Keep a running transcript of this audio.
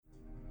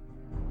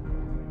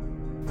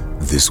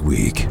this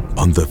week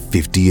on the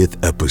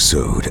 50th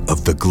episode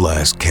of the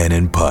Glass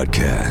Cannon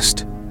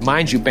Podcast.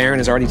 Mind you, Baron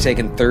has already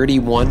taken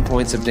 31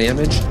 points of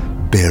damage.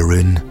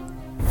 Baron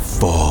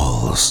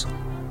falls.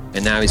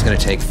 And now he's going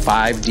to take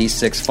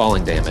 5d6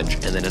 falling damage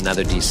and then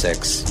another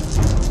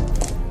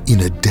d6. In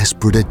a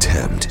desperate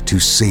attempt to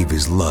save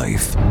his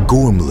life,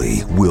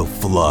 Gormley will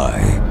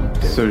fly.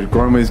 So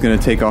Gormley's going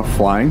to take off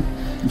flying.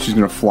 She's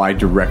going to fly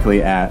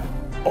directly at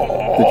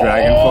the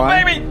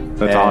dragonfly. Baby!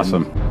 That's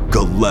awesome.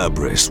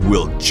 Galabras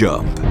will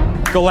jump.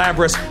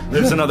 Galabras.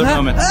 There's another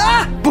moment.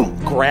 Boom!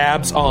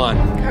 Grabs on.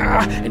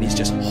 And he's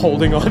just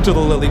holding on to the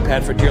lily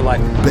pad for dear life.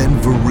 Ben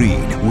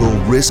Vereen will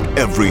risk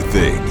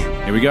everything.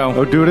 Here we go.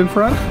 Oh, do it in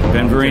front?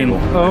 Ben Vereen,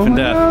 life and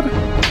death.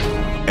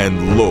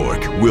 And Lork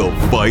will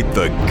fight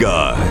the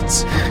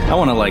gods. I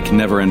want to,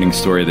 never-ending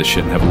story of this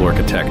shit and have Lork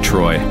attack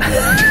Troy.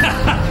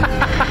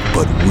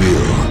 But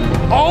will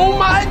Oh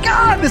my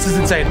god! This is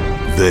insane.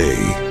 they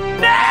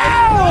No!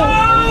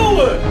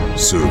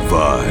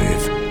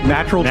 survive?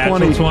 Natural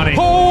 20.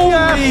 Holy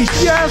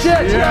Yes!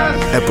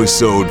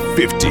 Episode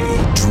 50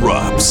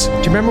 drops Do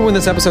you remember when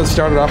this episode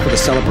started off with a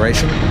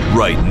celebration?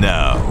 right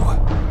now.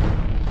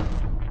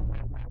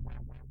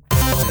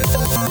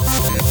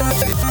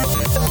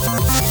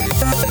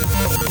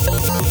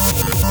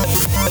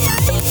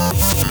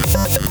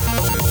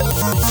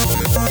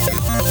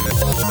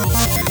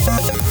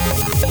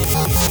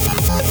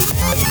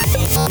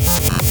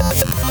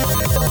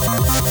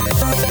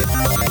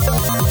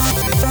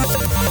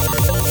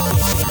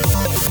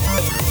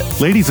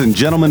 Ladies and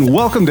gentlemen,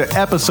 welcome to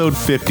episode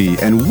 50,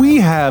 and we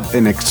have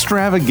an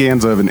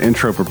extravaganza of an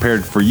intro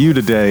prepared for you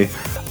today.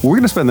 We're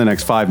going to spend the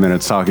next 5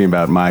 minutes talking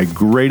about my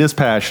greatest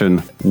passion,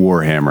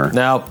 Warhammer.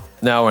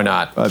 No, we're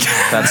not.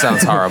 That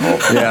sounds horrible.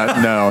 Yeah,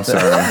 no,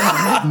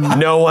 sorry.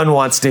 No one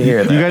wants to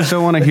hear that. You guys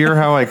don't want to hear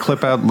how I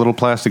clip out little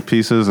plastic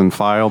pieces and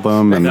file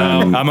them and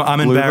then I'm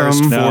glue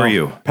embarrassed them? for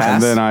you.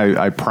 And then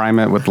I prime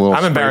it with little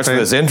I'm embarrassed for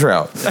this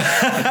intro.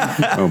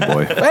 Oh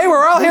boy. Hey,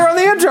 we're all here on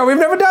the intro. We've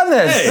never done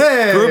this.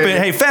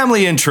 Hey,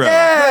 family intro.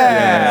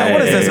 Yeah.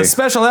 What is this, a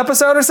special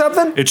episode or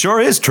something? It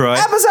sure is, Troy.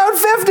 Episode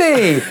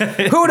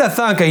 50! Who'd have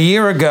thunk a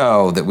year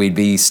ago that we'd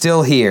be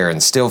still here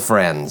and still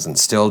friends and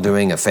still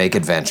doing a fake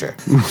adventure?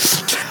 This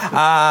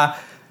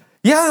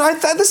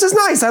is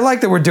nice. I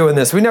like that we're doing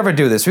this. We never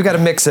do this. We got to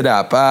mix it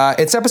up.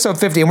 It's episode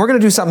 50, and we're going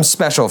to do something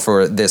special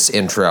for this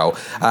intro.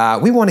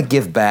 We want to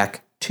give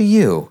back to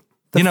you.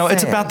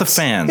 It's about the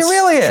fans. It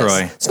really is.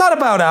 Troy. It's not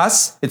about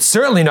us. It's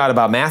certainly not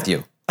about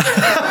Matthew.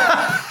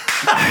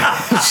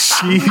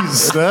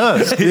 Jesus.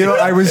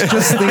 I was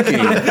just thinking,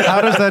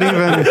 How does that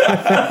even...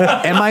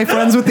 am I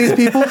friends with these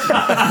people?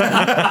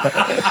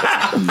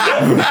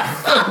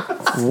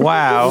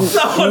 Wow.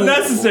 So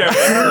unnecessary.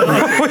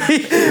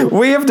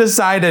 we have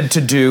decided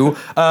to do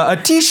a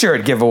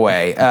t-shirt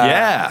giveaway.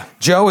 Yeah.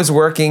 Joe is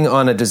working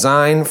on a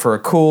design for a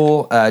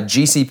cool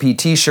GCP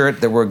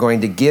t-shirt that we're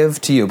going to give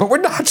to you. But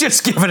we're not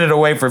just giving it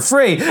away for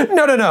free.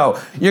 No.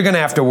 You're going to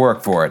have to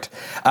work for it.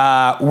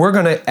 We're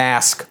going to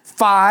ask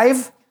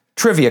 5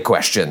 trivia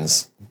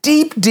questions.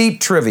 Deep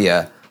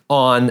trivia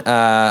on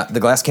the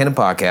Glass Cannon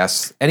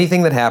Podcast.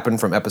 Anything that happened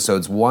from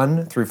episodes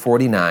 1 through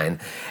 49.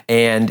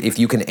 And if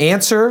you can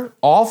answer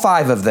all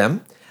 5 of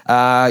them,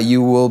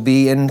 you will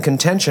be in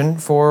contention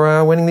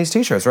for winning these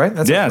t-shirts, right?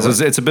 That's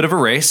it's a bit of a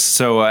race.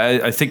 So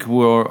I think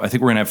we're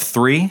gonna have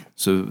 3.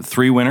 So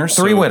 3 winners.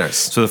 3 winners.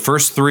 So the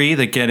first 3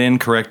 that get in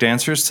correct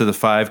answers to the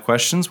 5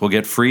 questions will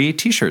get free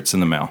t-shirts in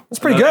the mail. That's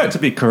pretty good. To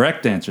be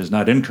correct answers,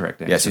 not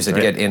incorrect answers. Yes, you said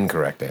get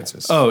incorrect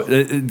answers. Oh,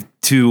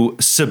 to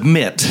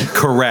submit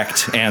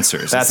correct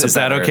answers. Is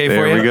that okay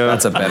for you? There we go.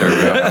 That's a better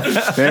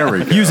go. There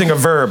we go. Using a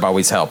verb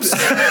always helps.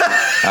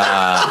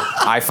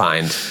 I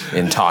find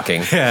in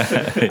talking. You're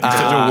such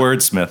a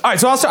wordsmith. All right,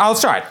 so I'll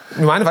start.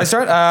 You mind if I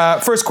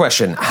start? First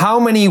question. How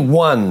many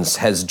ones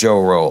has Joe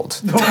rolled?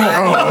 All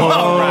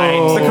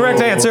right. The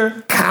correct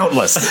answer,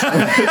 countless. Isn't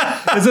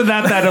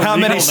that illegal? How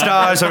many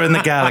stars are in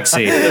the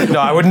galaxy? No,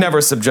 I would never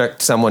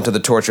subject someone to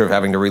the torture of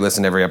having to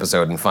re-listen every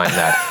episode and find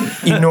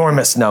that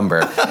enormous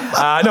number.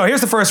 No,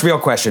 here's the first real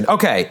question.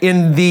 Okay,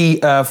 in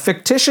the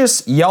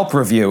fictitious Yelp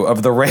review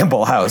of the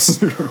Ramble House,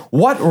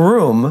 what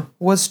room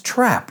was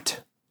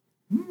trapped?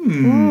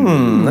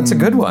 That's a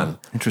good one.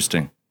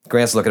 Interesting.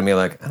 Grant's looking at me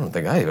like, I don't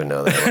think I even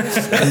know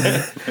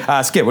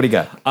that. Skip, what do you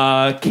got?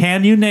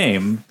 Can you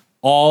name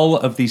all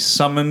of the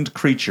summoned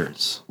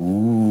creatures?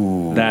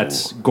 Ooh.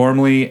 That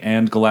Gormley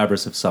and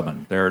Galabras have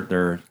summoned.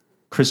 They're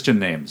Christian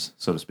names,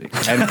 so to speak.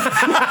 And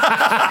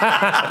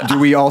Do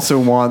we also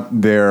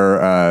want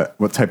their,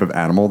 what type of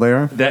animal they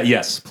are?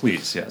 yes,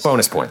 please, yes.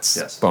 Bonus points.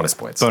 Yes. Bonus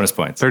points. Bonus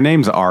points. Their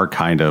names are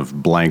kind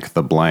of blank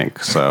the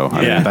blank, so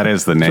I mean, that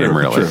is the name,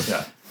 really. True.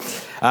 Yeah.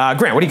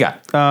 Grant, what do you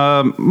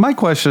got? My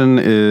question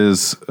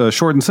is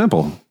short and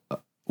simple.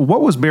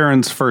 What was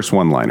Baron's first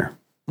one-liner?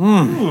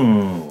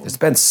 There's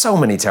been so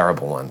many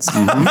terrible ones.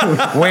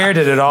 Where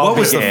did it all What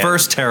was begin? the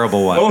first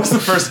terrible one? What was the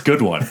first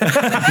good one? No, It's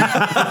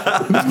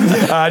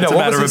a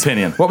matter of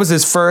opinion. What was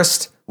his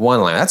first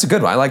one-liner? That's a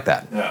good one. I like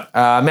that.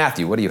 Yeah.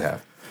 Matthew, what do you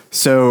have?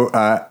 So,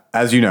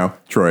 as you know,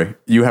 Troy,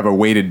 you have a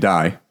weighted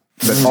die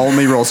that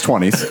only rolls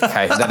 20s.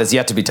 Okay, that is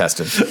yet to be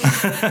tested.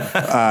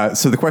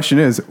 So the question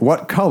is,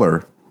 what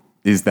color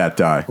is that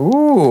die?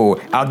 Ooh,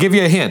 I'll give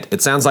you a hint.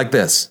 It sounds like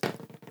this.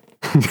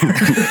 Did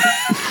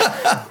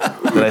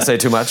I say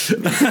too much?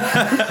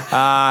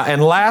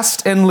 And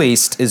last and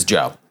least is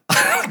Joe.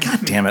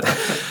 God damn it.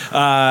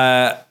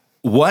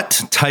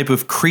 What type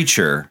of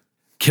creature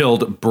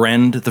killed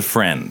Brend the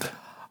Friend?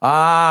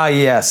 Ah,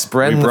 yes,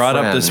 Bren. We brought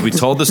up this. We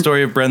told the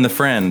story of Brend the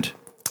Friend.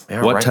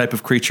 Yeah, what right. type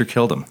of creature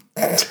killed him?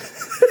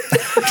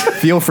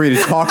 Feel free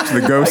to talk to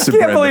the ghost of I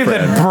can't Bren believe the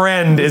that Friend.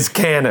 Brend is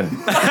canon.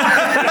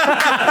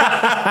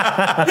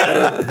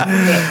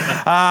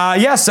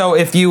 Yeah, so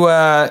if you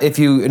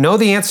know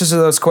the answers to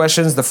those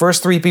questions, the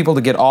first 3 people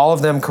to get all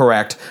of them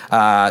correct,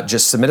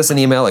 just submit us an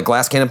email at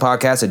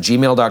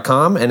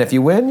glasscannonpodcast@gmail.com, and if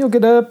you win, you'll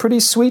get a pretty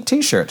sweet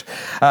t-shirt.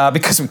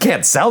 Because we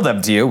can't sell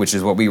them to you, which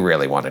is what we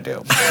really want to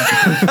do.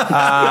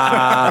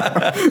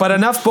 But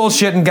enough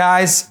bullshitting,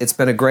 guys. It's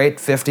been a great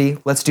 50.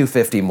 Let's do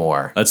 50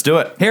 more. Let's do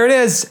it. Here it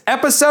is,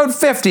 episode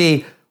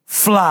 50,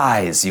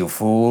 Flies, you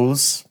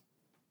fools.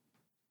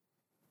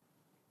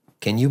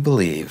 Can you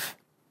believe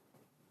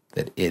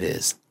that it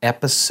is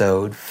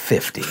episode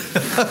 50?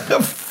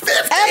 50!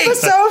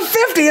 Episode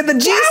 50 of the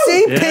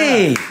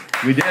GCP!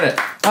 Yeah, we did it.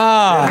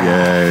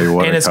 Yay!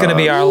 What And a it's going to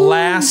be cause. our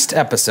last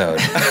episode.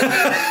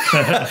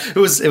 It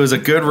was a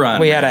good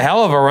run. We had a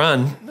hell of a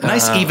run.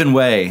 nice even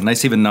way,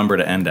 nice even number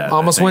to end at.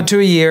 Almost went to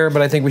a year,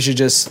 but I think we should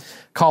just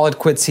call it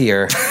quits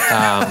here.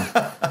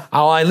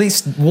 At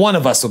least one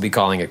of us will be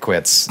calling it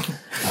quits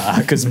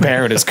because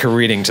Barrett is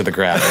careening to the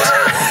ground.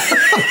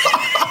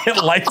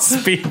 At light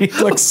speed, he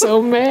looks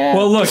so mad.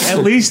 Well, look, at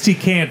least he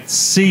can't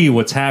see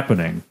what's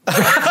happening. So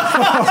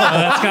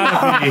that's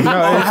gotta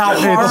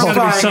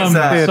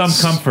be, some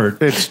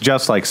comfort. It's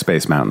just like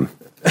Space Mountain.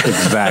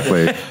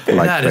 Exactly. Like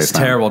That is Space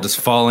Mountain. terrible, just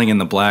falling in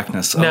the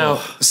blackness. Now,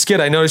 Oh. Skid,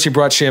 I noticed you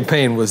brought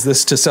champagne. Was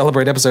this to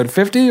celebrate episode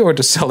 50 or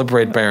to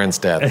celebrate Baron's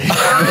death?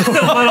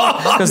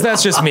 Because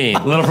that's just mean.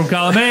 A little from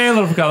column A, a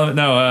little from column.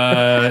 No,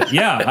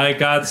 yeah, I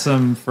got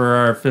some for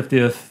our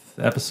 50th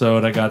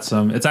episode. I got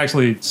some. It's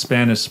actually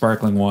Spanish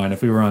sparkling wine.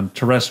 If we were on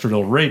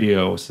terrestrial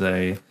radio,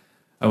 say,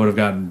 I would have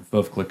gotten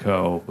Veuve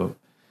Clicquot. But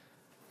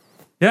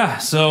yeah,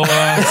 so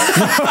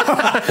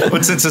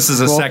But since this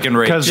is a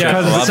second-rate, because- show,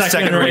 because I'll it's have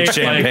second-rate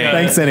champagne.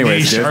 Thanks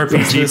anyways, niche dude.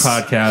 RPG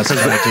podcast.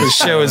 The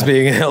show is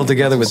being held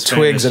together with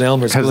Twigs and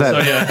Elmer's. Because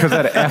that, yeah. 'cause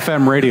that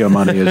FM radio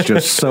money is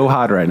just so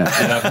hot right now.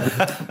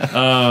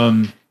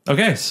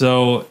 Okay,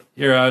 so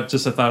here, I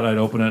thought I'd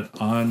open it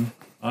on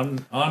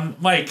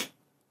mic.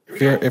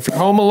 If you're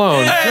home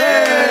alone,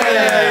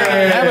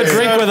 have a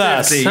drink with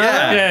us. Huh?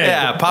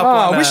 Yeah, pop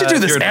Oh, one, we should do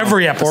this if you're-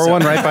 every episode. Pour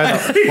one right by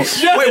the.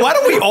 Wait, why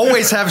don't we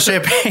always have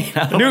champagne?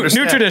 I don't New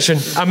understand. tradition.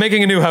 I'm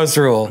making a new house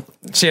rule.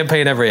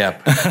 Champagne every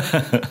ep.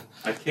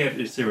 I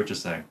can't see what you're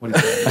saying. What are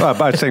you saying?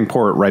 By saying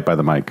pour it right by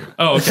the mic.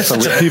 Oh, okay. So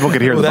people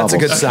could hear Well, the that's a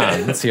bubbles. good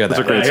sign. Let's hear that.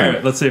 a great Here,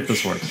 sign. let's see if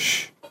this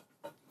works.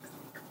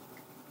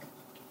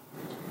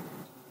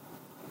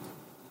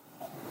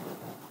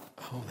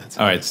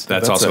 All right,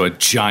 that's also a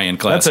giant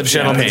glass. That's a of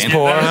gentleman's champagne.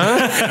 pour,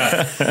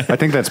 huh? I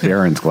think that's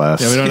Baron's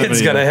glass. We don't have It's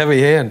any- got a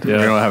heavy hand. We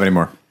don't have any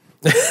more.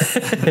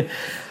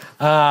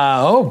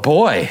 Oh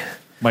boy,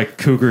 my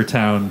Cougar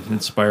Town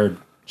inspired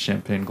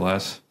champagne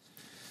glass.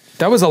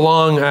 that was a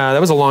long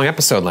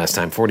episode last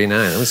time.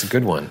 49. That was a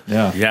good one.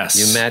 Yeah. Yes.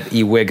 You met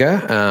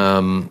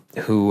Iwiga,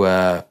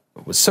 who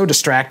was so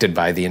distracted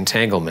by the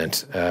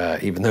entanglement,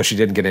 even though she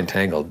didn't get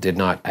entangled, did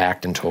not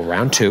act until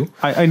round 2.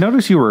 I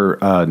noticed you were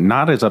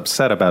not as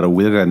upset about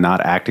Awiga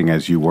not acting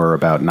as you were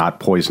about not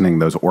poisoning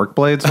those orc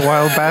blades a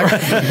while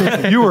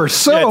back. You were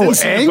so didn't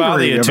seem to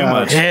bother angry you too about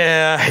much. it.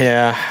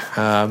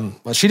 Yeah.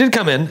 Well, she did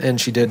come in and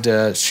she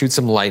did shoot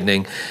some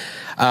lightning.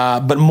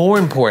 But more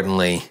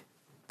importantly,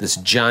 this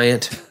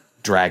giant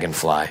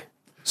dragonfly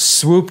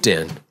swooped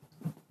in,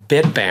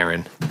 bit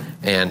Baron,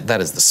 and that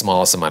is the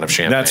smallest amount of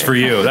champagne. That's for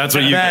you. That's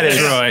what you That get, is-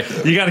 Troy.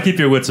 You got to keep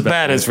your wits about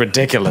That you. is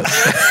ridiculous.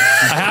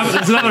 I have.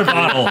 There's another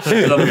bottle.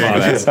 There's another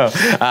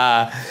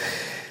bottle.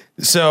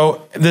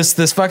 So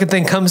this fucking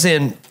thing comes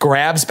in,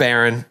 grabs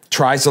Baron,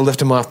 tries to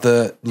lift him off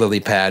the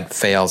lily pad,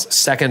 fails.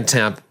 Second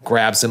attempt,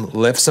 grabs him,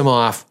 lifts him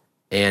off,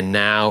 and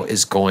now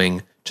is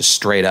going to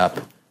straight up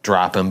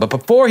drop him. But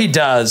before he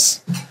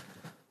does,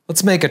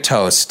 let's make a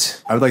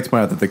toast. I would like to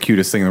point out that the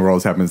cutest thing in the world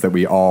has happened is that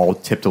we all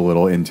tipped a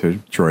little into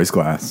Troy's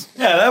glass.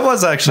 Yeah, that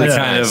was actually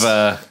That's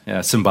kind nice.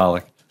 of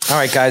symbolic. All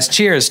right, guys,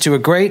 cheers to a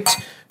great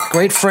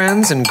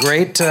friends and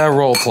great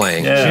role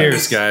playing.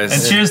 Cheers, guys.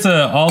 And cheers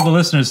to all the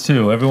listeners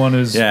too. Everyone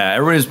who's Yeah,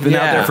 everybody's been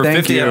out Yeah, there for thank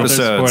 50 you.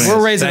 episodes.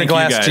 We're raising Thank a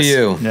glass you to guys.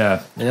 you.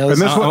 yeah. You know,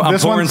 And this, I'm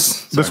this, pouring-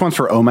 this one's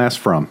for Omas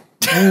from.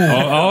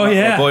 Oh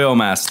yeah. Boy, oh,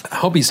 mask. I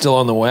hope he's still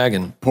on the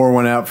wagon. Pour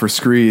one out for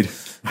Screed.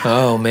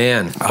 Oh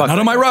man, Not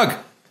on my rug.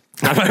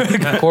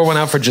 pour one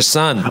out for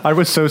Jason. I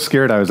was so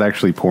scared I was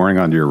actually pouring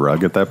onto your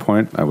rug at that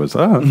point. I was,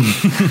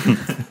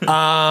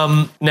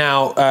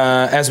 Now,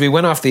 as we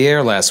went off the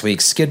air last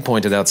week, Skid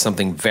pointed out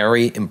something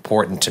very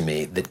important to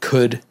me that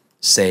could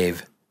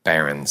save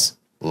Baron's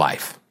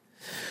life.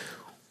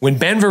 When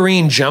Ben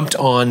Vereen jumped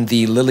on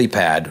the lily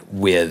pad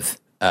with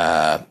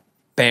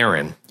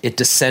Baron, it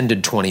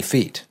descended 20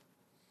 feet.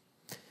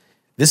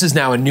 This is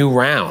now a new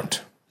round,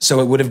 so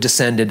it would have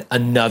descended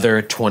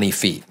another 20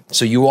 feet.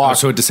 So you are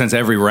So it descends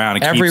every round.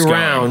 It every keeps going.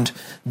 round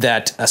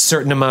that a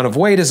certain amount of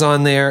weight is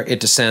on there, it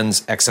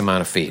descends X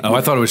amount of feet. Oh,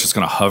 I thought it was just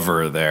going to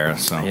hover there.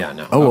 So Yeah,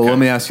 no. Oh, well, let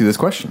me ask you this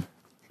question.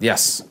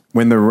 Yes.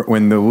 When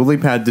the lily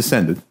pad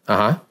descended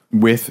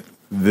with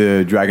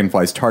the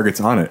dragonfly's targets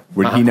on it,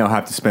 would he now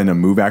have to spend a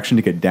move action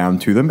to get down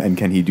to them? And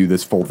can he do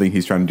this full thing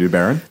he's trying to do to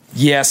Baron?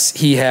 Yes,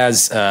 he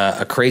has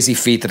a crazy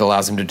feat that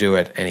allows him to do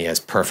it, and he has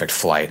perfect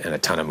flight and a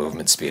ton of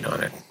movement speed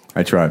on it.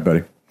 I tried,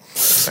 buddy.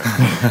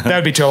 That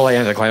would be totally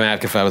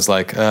anticlimactic if I was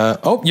like,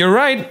 oh, you're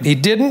right, he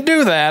didn't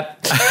do that.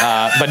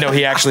 But no,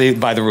 he actually,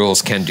 by the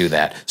rules, can do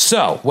that.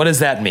 So, what does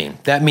that mean?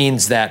 That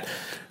means that,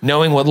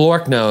 knowing what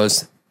Lork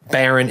knows,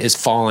 Baron is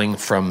falling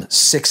from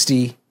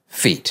 60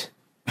 feet.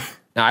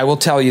 Now, I will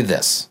tell you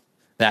this.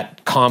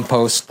 That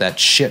compost, that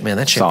shit, man,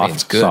 that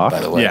champagne's good, soft. by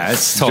the way. yeah,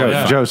 it's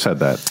totally. Joe said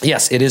that.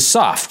 Yes, it is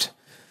soft.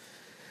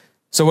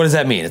 So what does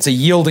that mean? It's a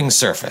yielding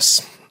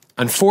surface.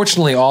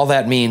 Unfortunately, all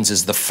that means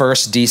is the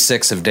first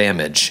D6 of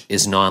damage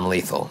is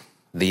non-lethal.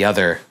 The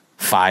other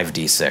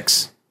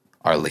 5d6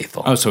 are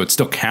lethal. Oh, so it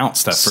still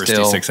counts that first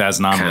Still D6 as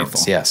non-lethal.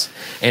 counts, yes.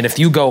 And if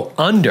you go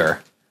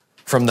under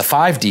from the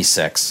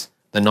 5d6,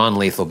 the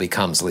non-lethal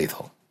becomes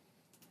lethal.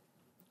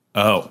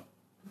 Oh,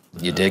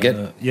 You dig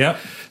it? Yep.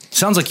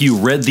 sounds like you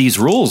read these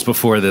rules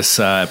before this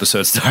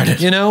episode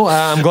started. You know,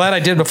 I'm glad I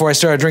did before I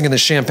started drinking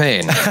this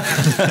champagne.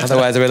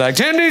 Otherwise, I'd be like,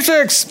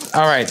 10d6.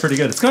 All right. Pretty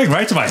good. It's going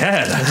right to my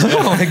head.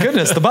 Oh, my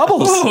goodness, the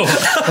bubbles.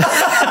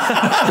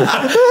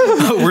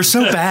 We're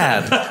so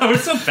bad. Oh,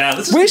 it's so bad.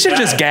 This is We should bad.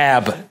 just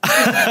gab.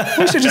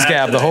 We should just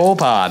gab the whole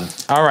pod.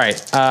 All right.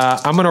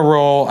 I'm going to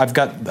roll. I've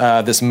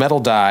got this metal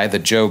die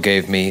that Joe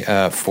gave me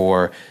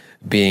for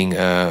being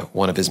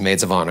one of his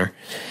maids of honor.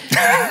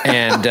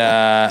 And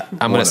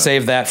I'm going to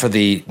save that for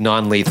the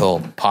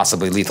non-lethal,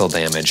 possibly lethal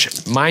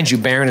damage. Mind you,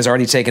 Baron has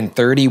already taken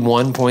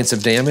 31 points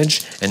of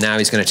damage, and now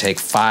he's going to take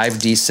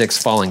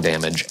 5d6 falling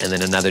damage, and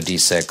then another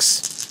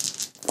d6.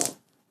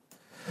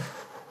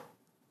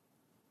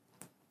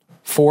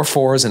 4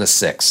 4s and a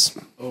 6.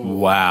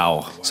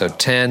 Wow. So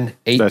 10,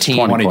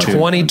 18, 22.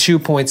 22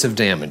 points of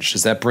damage.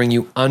 Does that bring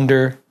you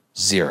under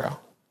 0?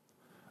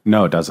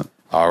 No, it doesn't.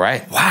 All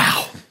right.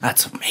 Wow.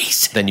 That's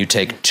amazing. Then you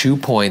take 2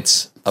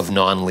 points of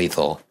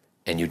non-lethal,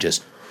 and you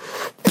just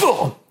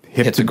boom,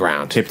 hit the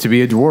ground. Hip to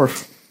be a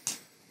dwarf.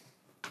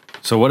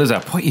 So what does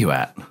that put you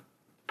at?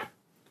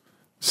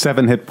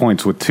 7 hit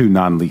points with 2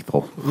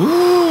 non-lethal.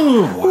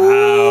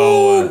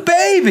 Oh,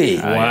 baby.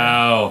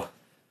 Wow.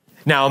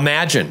 Now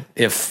imagine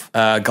if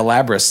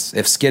Galabras,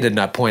 if Skid had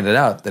not pointed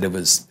out that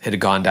it had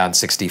gone down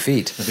 60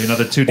 feet. Maybe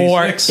another 2d6.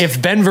 Or if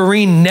Ben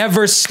Vereen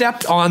never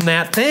stepped on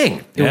that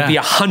thing, it would be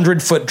a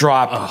 100-foot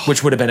drop,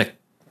 which would have been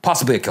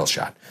possibly a kill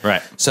shot.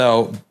 Right.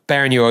 So,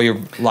 Baron, you owe your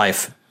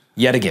life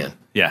yet again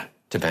Yeah.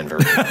 to Ben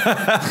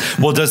Vereen.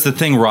 Well, does the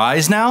thing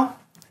rise now?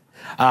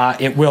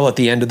 It will, at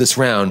the end of this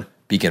round,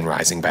 begin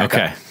rising back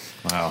Okay.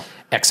 up. Wow.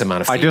 X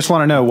amount of feet. I just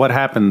want to know what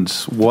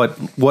happens.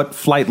 What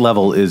flight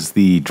level is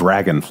the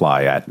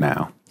dragonfly at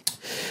now?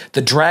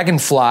 The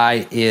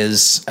dragonfly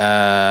is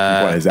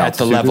What, his at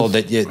the altitude level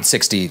is? that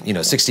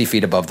 60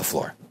 feet above the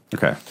floor.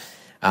 Okay.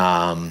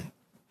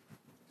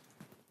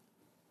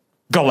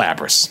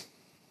 Galabras.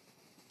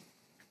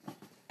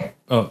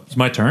 Oh, it's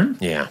my turn?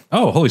 Yeah.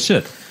 Oh, holy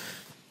shit.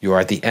 You are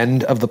at the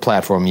end of the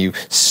platform. You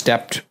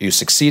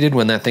succeeded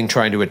when that thing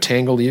tried to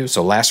entangle you.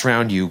 So last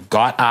round you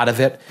got out of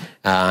it,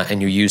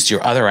 and you used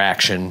your other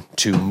action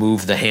to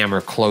move the hammer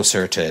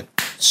closer to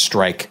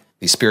strike,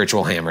 the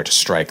spiritual hammer to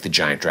strike the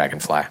giant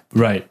dragonfly.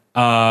 Right.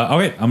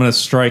 Okay, I'm going to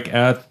strike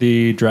at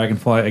the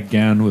dragonfly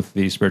again with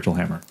the spiritual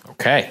hammer.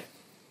 Okay.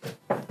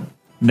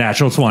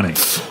 Natural 20.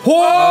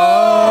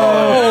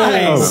 Oh,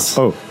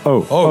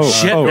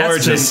 shit.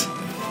 That's gorgeous. just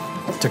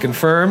to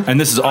confirm. And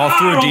this is all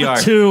through a DR.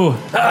 2.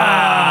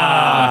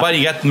 Buddy,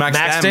 you got max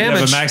Max damage. Yeah,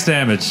 damage. but max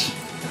damage,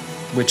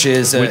 Which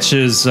is 8,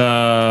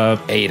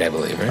 8, I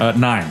believe, right?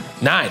 9.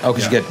 9. Oh,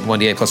 because you get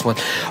 1d8 plus 1.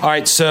 All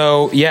right,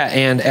 so, yeah,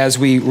 and as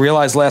we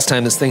realized last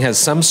time, this thing has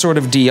some sort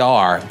of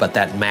DR, but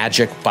that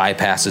magic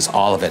bypasses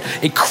all of it.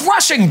 A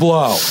crushing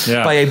blow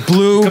Yeah. by a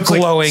blue, Comes, like,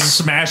 glowing...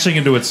 smashing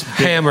into its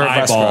big hammer of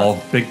eyeball,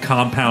 Vesper. big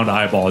compound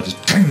eyeball. Just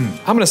I'm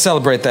going to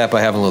celebrate that by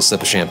having a little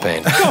sip of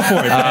champagne. go for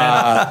it,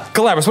 man.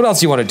 Galabras, what else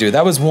do you want to do?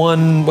 That was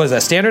one, what is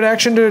that, standard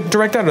action to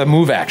direct out or a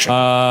move action?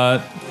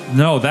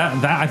 No,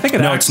 that I think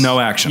it No, acts. it's no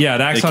action. Yeah,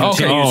 it acts It on its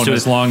continues own to-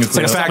 as long as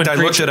In the fact, I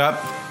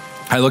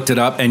looked it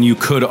up, and you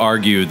could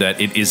argue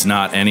that it is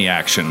not any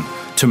action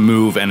to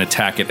move and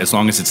attack it as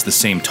long as it's the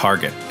same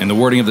target. In the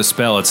wording of the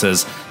spell, it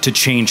says to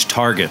change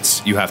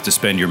targets, you have to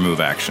spend your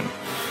move action.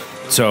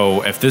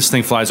 So if this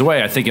thing flies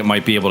away, I think it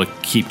might be able to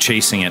keep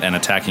chasing it and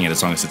attacking it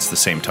as long as it's the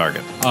same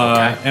target.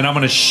 and I'm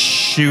going to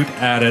shoot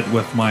at it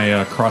with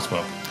my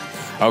crossbow.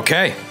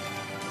 Okay.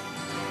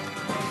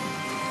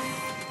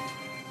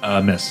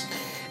 Miss.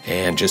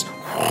 And just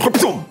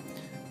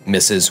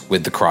misses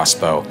with the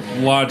crossbow.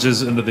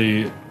 Lodges into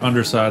the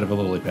underside of a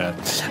lily pad.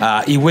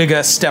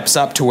 Iwiga steps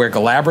up to where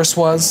Galabras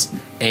was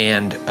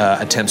and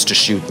attempts to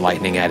shoot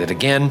lightning at it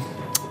again,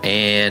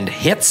 and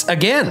hits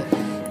again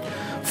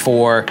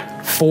for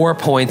 4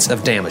 points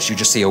of damage. You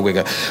just see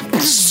Iwiga,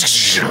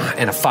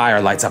 and a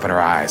fire lights up in her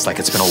eyes, like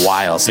it's been a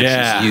while since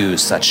she's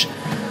used such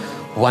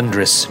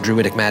wondrous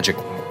druidic magic.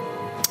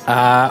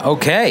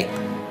 Okay,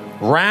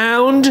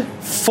 round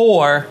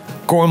 4.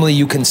 Gormley,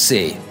 you can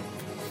see.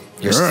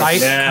 Your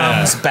sight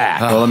comes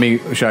back. Well,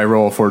 should I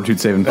roll a fortitude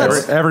save and fail?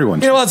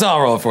 Everyone. You know, let's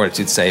all roll a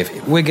fortitude save.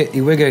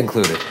 Iwiga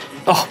included.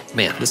 Oh,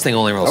 man, this thing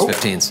only rolls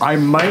 15s. I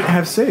might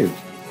have saved.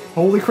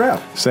 Holy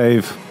crap.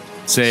 Save.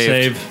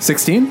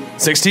 16?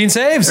 16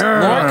 saves.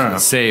 Lork.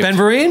 Saved. Ben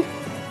Vereen?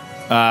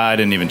 I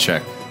didn't even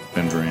check.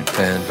 Ben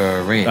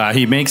Vereen.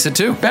 He makes it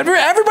too. Ben Vereen.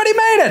 Everybody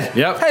made it.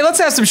 Yep. Hey, let's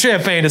have some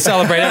champagne to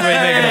celebrate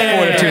everybody making a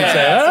fortitude save.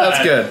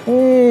 That's good.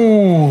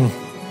 Ooh.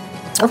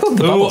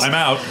 Ooh, I'm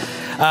out.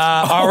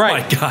 All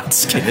right. Oh my God,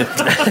 Skid.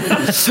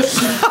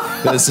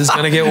 This is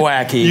going to get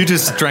wacky. You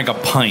just drank a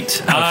pint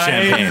of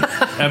champagne.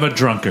 I am a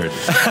drunkard.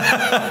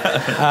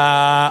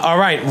 All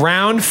right,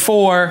 round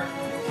 4.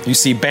 You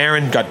see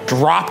Baron got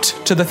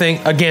dropped to the thing.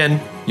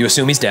 Again, you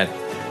assume he's dead.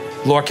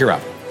 Lork, you're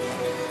up.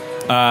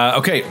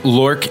 Okay,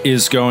 Lork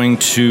is going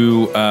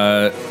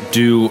to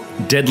do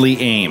Deadly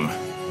Aim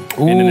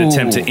in an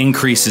attempt to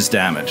increase his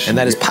damage. And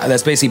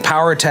that's basically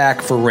power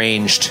attack for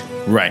ranged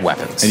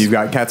weapons. And you've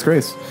got Cat's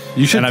Grace.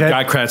 You should. And I've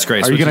got Krat's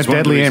Grace. Are you which going is to one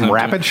of the deadly reasons aim I'm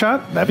rapid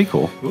shot? That'd be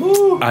cool.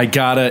 I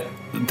got it.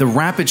 The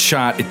rapid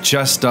shot, it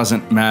just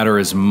doesn't matter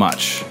as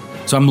much.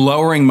 So I'm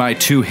lowering my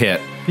 2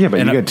 hit. Yeah, but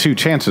you get 2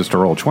 chances to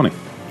roll 20.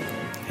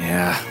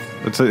 Yeah.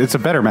 It's a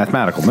better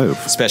mathematical move.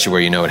 Especially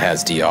where you know it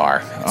has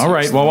DR. All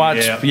right, well,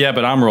 watch. Yeah. Yeah,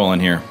 but I'm rolling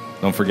here.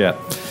 Don't forget.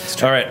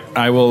 All right,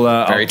 I will.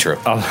 Very true.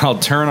 I'll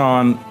turn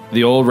on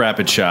the old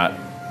rapid shot.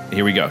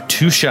 Here we go.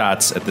 2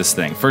 shots at this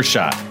thing. First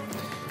shot.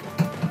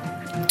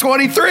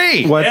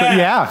 23. What?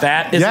 Yeah.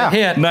 That is a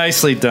hit.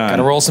 Nicely done.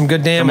 Gotta roll some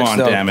good damage, Come on,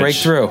 though. damage. Break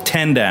through.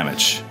 10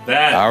 damage.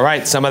 All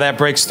right, some of that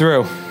breaks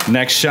through.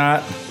 Next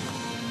shot.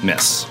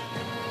 Miss.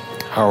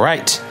 All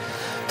right.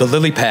 The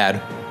lily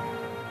pad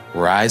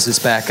rises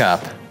back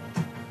up.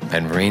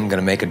 And Vereen going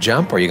to make a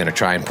jump, or are you going to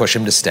try and push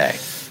him to stay?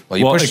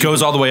 Well, it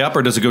goes all the way up,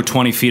 or does it go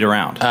 20 feet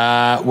around?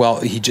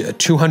 He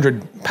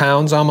 200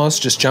 pounds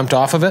almost just jumped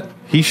off of it.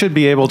 He should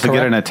be able to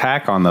get an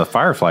attack on the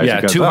firefly.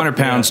 Yeah, 200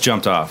 pounds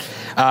jumped off.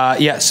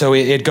 So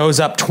it goes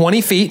up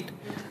 20 feet.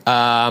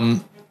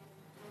 And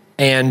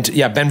Ben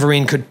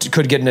Vereen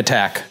could get an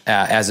attack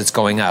as it's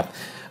going up.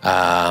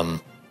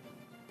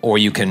 Or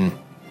you can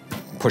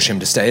push him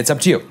to stay. It's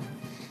up to you.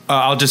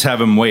 I'll just have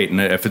him wait,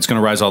 and if it's going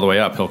to rise all the way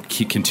up, he'll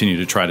continue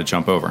to try to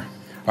jump over. All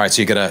right,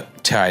 so you're going to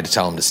try to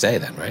tell him to stay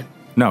then, right?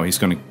 No, he's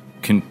going to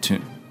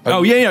continue.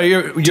 Oh, yeah,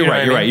 you're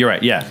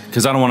right, yeah.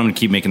 Because I don't want him to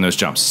keep making those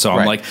jumps. So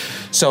I'm like,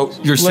 so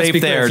you're let's safe be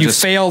clear. there. If you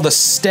fail to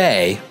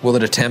stay, will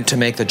it attempt to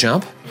make the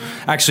jump?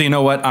 Actually, you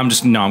know what? I'm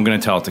going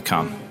to tell it to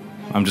come.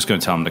 I'm just going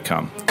to tell him to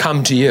come.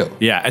 Come to you.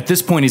 Yeah, at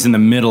this point, he's in the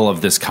middle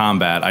of this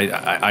combat.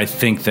 I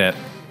think that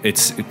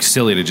it's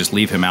silly to just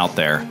leave him out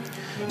there.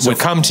 So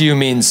come to you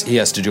means he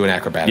has to do an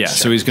acrobatics check.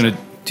 So he's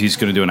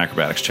gonna do an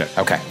acrobatics check.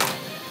 Okay.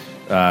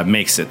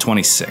 Makes it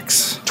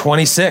 26.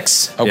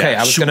 26. Okay, Yeah.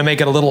 I was going to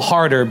make it a little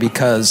harder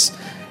because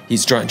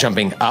he's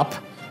jumping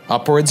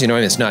upwards. You know,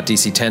 it's not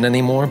DC 10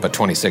 anymore, but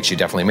 26, you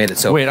definitely made it.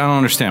 So Wait, I don't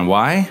understand.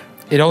 Why?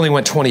 it only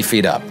went 20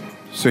 feet up.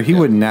 So he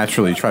wouldn't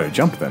naturally try to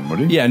jump then, would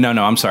he? Yeah, no,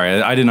 I'm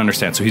sorry. I didn't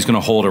understand. So he's going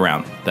to hold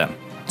around then.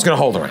 It's going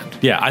to hold around.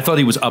 Yeah, I thought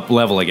he was up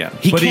level again.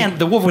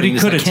 The Wolverine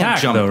could can't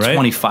attack, jump though, right?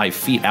 25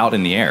 feet out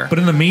in the air. But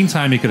in the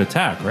meantime, he could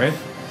attack, right?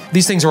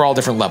 These things are all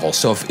different levels.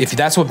 So if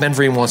that's what Ben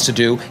Vereen wants to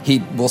do, he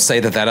will say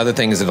that other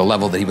thing is at a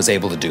level that he was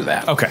able to do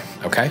that. Okay.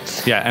 Okay?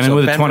 Yeah, and so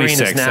with a Ben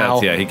 26, Vereen is now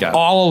he got it.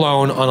 all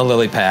alone on a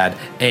lily pad,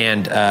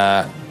 and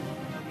that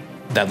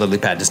lily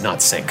pad does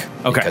not sink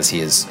because he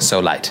is so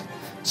light,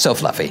 so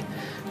fluffy.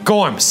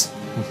 Gorms.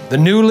 The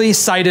newly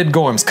sighted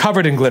Gorms,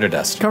 covered in glitter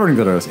dust. Covered in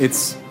glitter dust.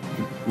 It's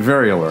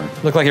very alluring.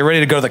 Look like you're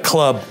ready to go to the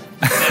club.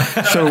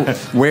 So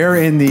where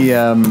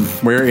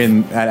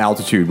at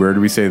altitude, where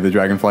do we say the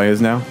dragonfly is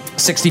now?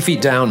 60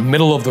 feet down,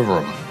 middle of the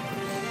room.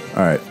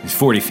 All right. He's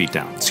 40 feet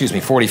down. Excuse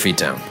me, 40 feet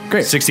down.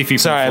 Great. 60 feet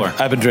Sorry, from the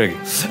floor. I've been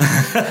drinking.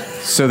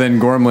 So then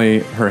Gormley,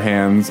 her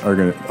hands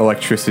are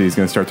electricity is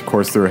gonna start to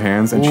course through her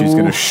hands, and she's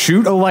gonna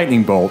shoot a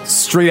lightning bolt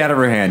straight out of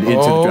her hand into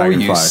the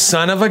dragonfly. You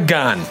son of a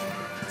gun.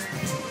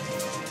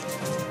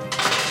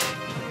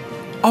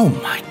 Oh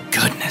my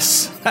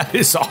goodness. That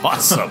is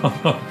awesome.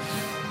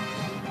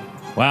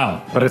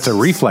 Wow. But it's a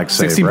reflex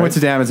save, 16 right? points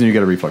of damage, and you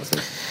get a reflex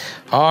save.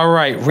 All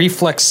right,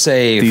 reflex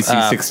save.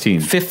 DC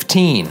 16.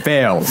 15.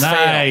 Fails.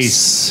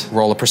 Nice.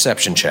 Roll a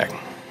perception check.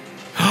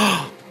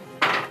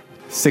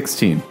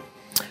 16.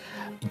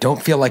 You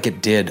don't feel like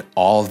it did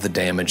all of the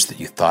damage that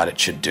you thought it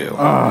should do.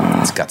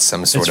 It's got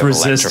some sort It's of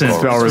resistant. electrical.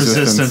 Spell It's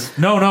resistance. resistant.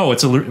 No,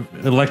 it's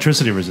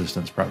electricity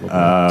resistance, probably.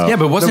 Yeah,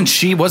 but wasn't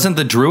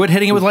the druid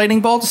hitting it with lightning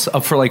bolts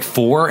up for like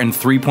 4 and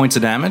 3 points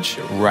of damage?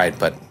 Right,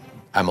 but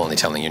I'm only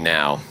telling you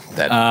now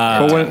that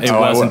It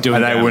wasn't doing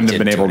and I wouldn't have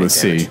been Didn't do able to any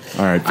see. damage.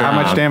 All right. How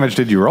much damage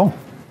did you roll?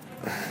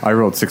 I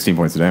rolled 16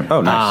 points of damage.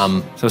 Oh,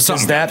 nice. So does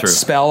something that through.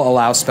 spell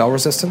allow spell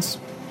resistance?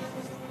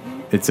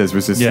 It says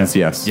resistance,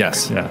 yes.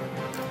 Yes. Yeah.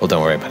 Well,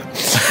 don't worry about it.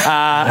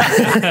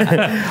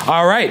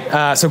 All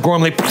right. So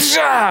Gormley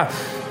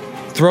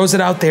throws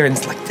it out there, and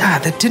it's like,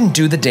 that didn't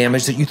do the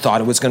damage that you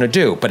thought it was going to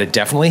do, but it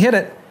definitely hit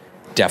it.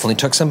 Definitely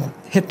took some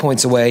hit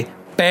points away.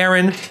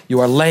 Baron, you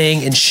are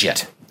laying in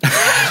shit.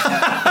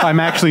 I'm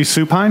actually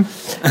supine.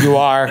 You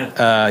are,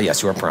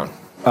 yes, you are prone.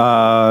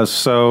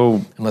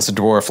 So Unless a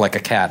dwarf, like a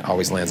cat,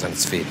 always lands on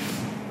its feet.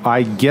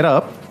 I get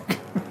up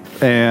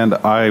and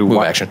I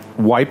action.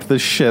 wipe the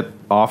shit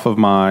off of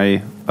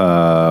my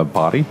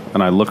body,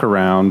 and I look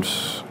around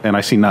and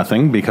I see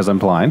nothing because I'm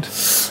blind.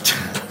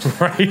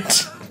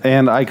 Right.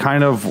 And I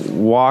kind of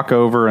walk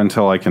over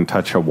until I can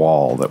touch a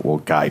wall that will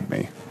guide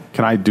me.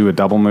 Can I do a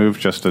double move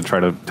just to try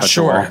to touch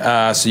a wall?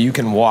 Sure. So you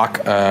can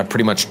walk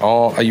pretty much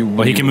all. Are you?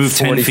 Well, he can move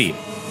 10 feet.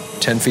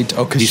 10 feet.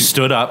 Oh, He because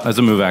stood up as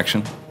a move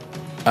action.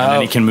 And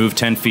then he can move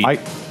 10 feet. I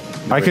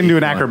can do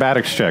an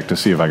acrobatics check to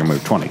see if I can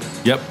move 20.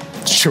 Yep.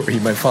 sure you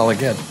might fall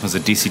again. Was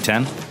it DC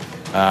 10?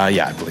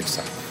 Yeah, I believe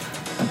so.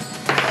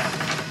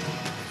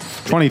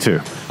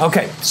 22.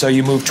 Okay, so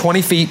you move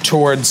 20 feet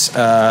towards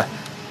the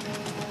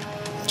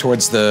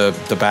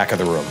back of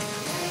the room.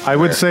 I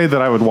would say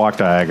that I would walk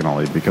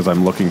diagonally because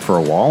I'm looking for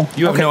a wall.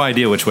 You have no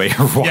idea which way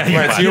you're walking.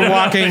 Yeah, So you're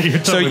walking.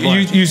 You're so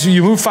totally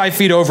you move 5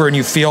 feet over and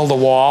you feel the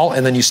wall,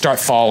 and then you start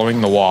following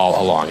the wall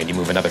along, and you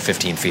move another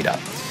 15 feet up.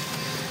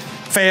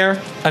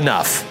 Fair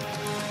enough.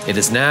 It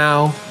is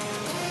now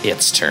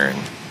its turn.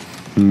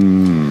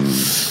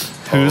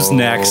 Who's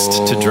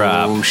next to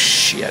drop? Oh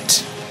shit!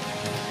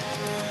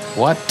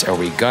 What are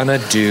we gonna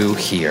do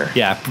here?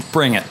 Yeah,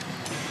 bring it.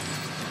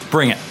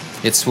 Bring it.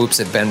 It swoops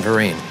at Ben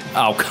Vereen.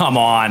 Oh, come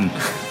on.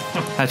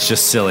 That's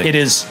just silly. It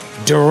is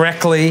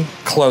directly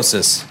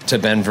closest to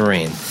Ben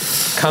Vereen.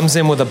 Comes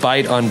in with a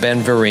bite on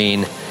Ben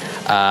Vereen.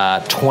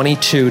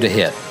 22 to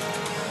hit.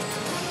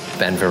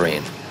 Ben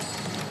Vereen.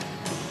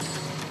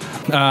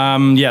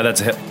 Yeah,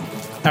 that's a hit.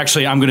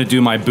 Actually, I'm going to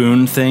do my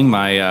boon thing,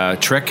 my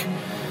trick,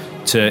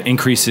 to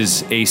increase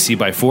his AC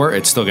by 4.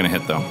 It's still going to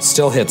hit, though.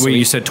 Still hits. Wait,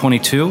 you said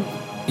 22?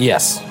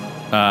 Yes.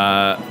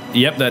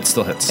 Yep, that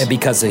still hits. And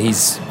because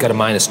he's got a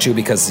 -2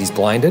 because he's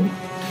blinded?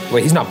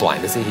 Wait, he's not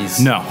blind, is he?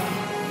 He's No.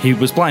 He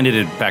was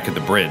blinded back at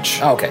the bridge.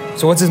 Oh, okay.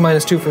 So what's his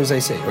 -2 for his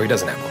AC? Or he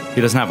doesn't have one? He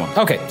doesn't have one.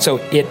 Okay,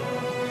 so it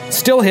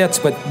still hits,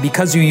 but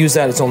because you use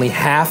that, it's only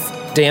half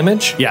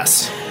damage?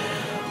 Yes.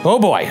 Oh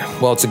boy.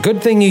 Well, it's a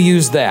good thing you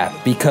used that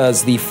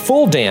because the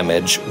full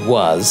damage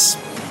was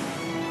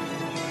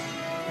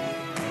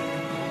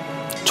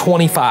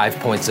 25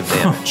 points of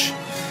damage.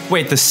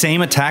 Wait, the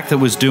same attack that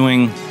was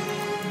doing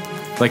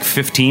like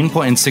 15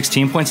 and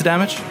 16 points of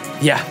damage?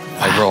 Yeah,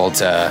 I rolled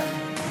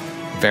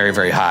very,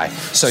 very high.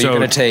 So you're So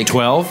going to take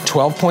 12?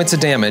 12 points of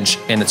damage,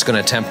 and it's going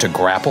to attempt to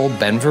grapple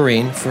Ben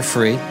Vereen for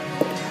free.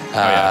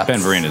 Ben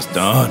Vereen is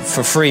done.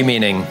 For free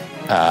meaning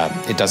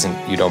it doesn't.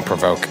 You don't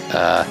provoke.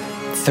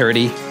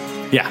 30.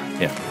 Yeah.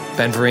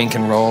 Ben Vereen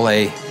can roll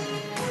a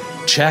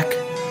check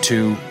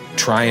to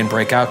try and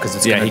break out because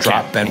it's Yeah, going he to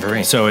drop can't. Ben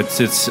Vereen. So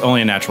it's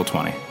only a natural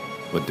 20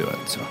 would do it.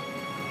 So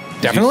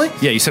Definitely.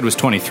 Yeah, you said it was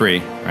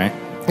 23, right?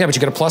 Yeah, but you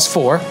get a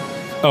 +4,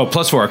 Oh,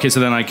 +4. Okay, so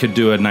then I could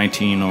do a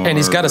 19 or... and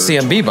he's got a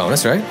CMB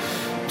bonus, right?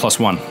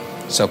 +1.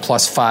 So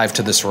 +5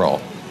 to this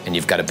roll, and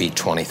you've got to beat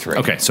 23.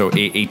 Okay, so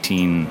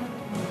 18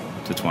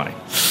 to 20.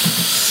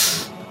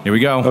 Here we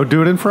go. Oh,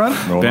 do it in front?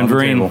 Ben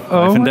Vereen, life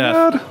Oh, and my death.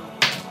 God.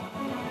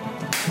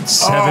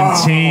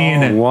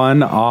 17.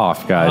 One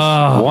off, guys.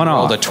 One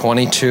Rolled a off.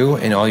 22,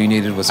 and all you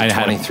needed was a I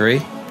had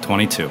 23.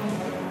 22.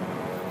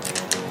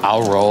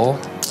 I'll roll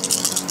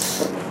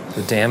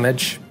the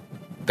damage.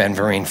 Ben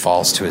Vereen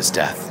falls to his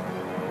death.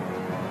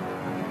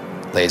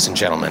 Ladies and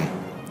gentlemen,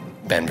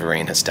 Ben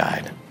Vereen has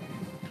died.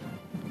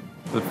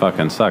 It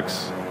fucking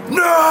sucks.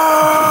 No!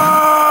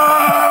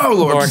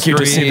 Lork, you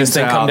just see this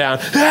thing come down,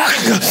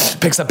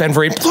 picks up Ben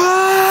Vereen,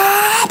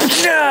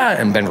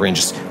 and Ben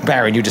Vereen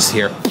Baron, you just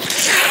hear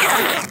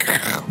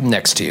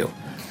next to you.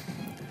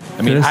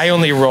 I mean, I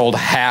only rolled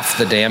half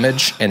the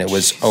damage, and it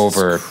was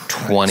over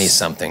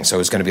 20-something, so it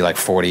was going to be like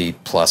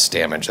 40-plus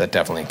damage. That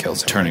definitely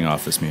kills him. Turning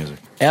off this music.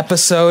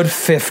 Episode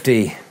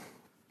 50.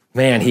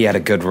 Man, he had a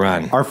good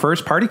run. Our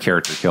first party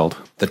character killed.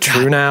 The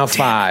True Now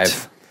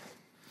 5.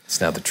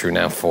 It's now the True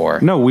Now 4.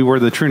 No, we were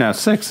the True Now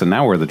 6, and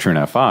now we're the True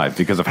Now 5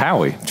 because of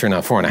Howie. True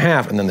Now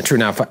 4.5, and then the True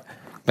Now 5.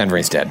 Ben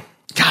Vereen's dead.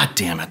 God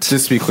damn it.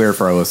 Just to be clear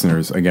for our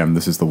listeners, again,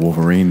 this is the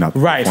Wolverine, not the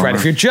Right. Performer.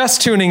 If you're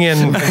just tuning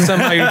in, and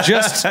somehow you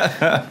just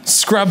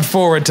scrubbed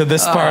forward to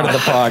this part of the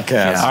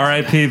podcast.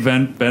 R.I.P.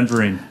 Ben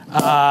Vereen.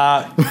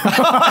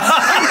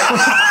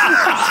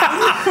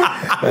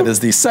 That is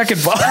the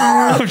second ball.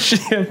 Oh,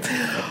 shit.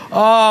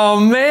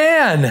 Oh,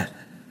 man.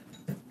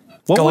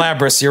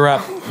 Galabras, you're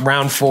up.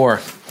 Round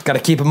 4. Got to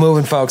keep it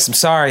moving, folks. I'm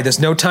sorry. There's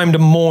no time to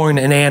mourn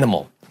an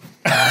animal.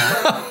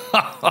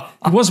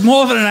 He was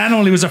more than an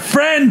animal. He was a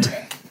friend.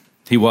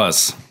 He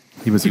was.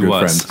 He was a He good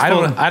was.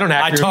 friend. I don't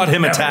I taught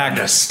him attack.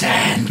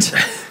 Understand.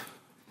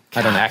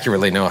 I don't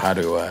accurately know how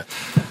to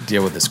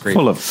deal with this creep.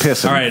 Full of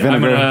piss and All right,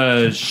 vinegar.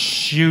 I'm gonna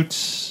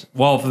shoot.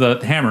 Well, for the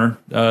hammer,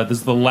 this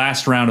is the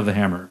last round of the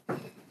hammer.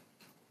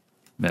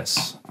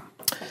 Miss.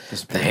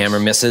 The hammer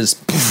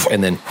misses,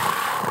 and then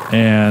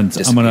And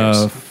I'm gonna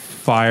Disappears.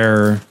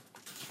 fire.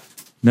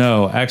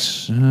 No,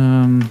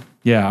 actually,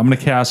 yeah, I'm gonna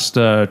cast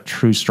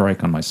True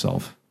Strike on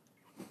myself.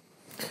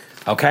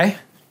 okay.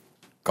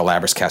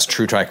 Galabras cast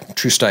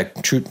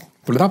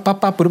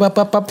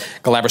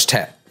Galabras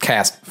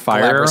cast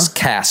Fire Galabras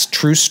cast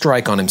True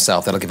Strike on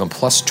himself. That'll give him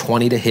plus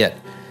 20 to hit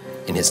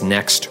in his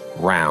next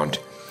round.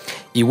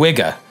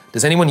 Iwiga.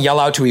 Does anyone yell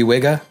out to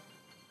Iwiga?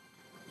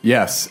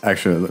 Yes,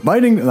 actually,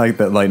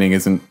 lightning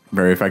isn't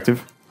very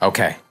effective.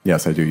 Okay.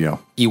 Yes, I do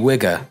yell.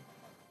 Iwiga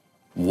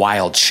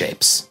wild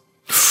shapes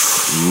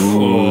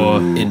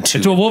into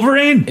To a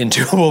Wolverine.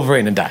 into a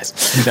Wolverine and dies.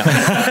 No.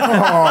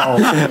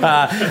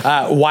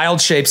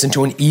 Wild shapes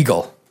into an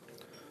eagle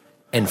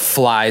and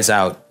flies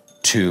out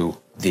to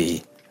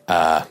the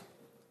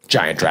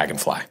giant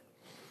dragonfly.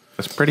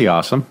 That's pretty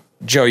awesome.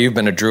 Joe, you've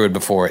been a druid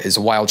before. Is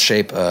a wild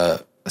shape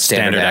a standard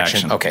Standard action?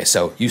 action. Okay,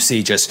 so you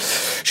see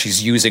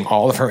she's using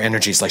all of her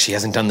energies like she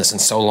hasn't done this in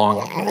so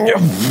long.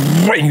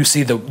 And you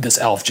see this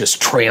elf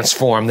just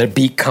transform. The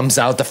beak comes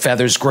out, the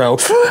feathers grow.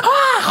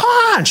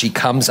 And she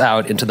comes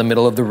out into the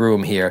middle of the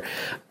room here,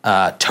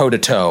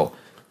 toe-to-toe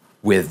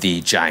with the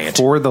giant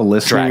For the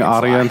listening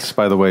dragonfly. audience,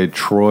 by the way,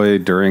 Troy,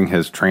 during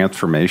his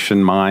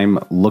transformation mime,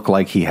 looked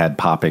like he had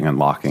popping and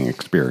locking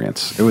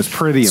experience. It was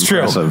pretty It's true.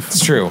 impressive.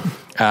 It's true.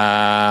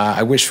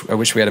 I wish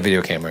we had a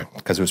video camera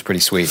because it was pretty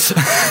sweet.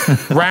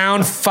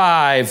 Round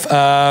 5.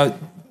 I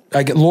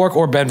get Lork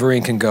or Ben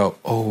Vereen can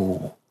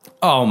go.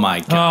 Oh my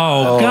god.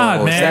 Oh, God,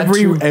 is man! that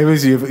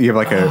too- You have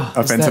like a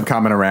offensive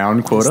comment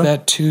around quota. Is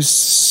that too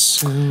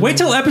soon? Wait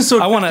till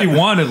episode I wanna-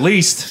 51 at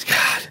least.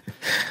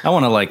 I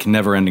want to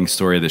never-ending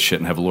story of this shit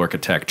and have Lork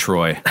attack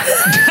Troy.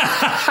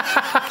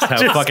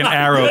 Just have fucking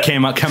arrow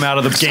come out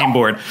of the game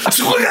board.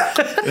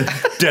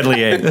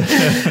 Deadly aim.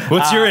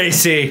 What's your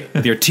AC?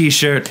 With your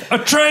T-shirt.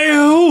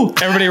 Atreyu!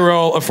 Everybody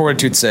roll a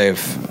fortitude save.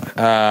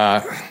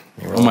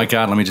 Oh my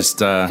god! Let me just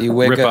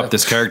rip up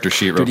this character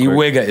sheet real Dude,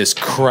 quick. Iwiga is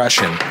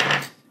crushing.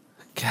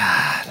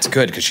 God, it's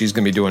good because she's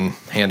going to be doing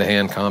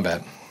hand-to-hand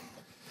combat.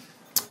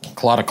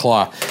 Claw to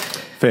claw.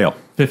 Fail.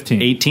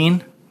 15.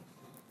 18.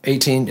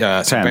 18.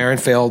 So 10. Baron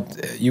failed.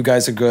 You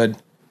guys are good.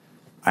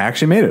 I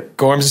actually made it.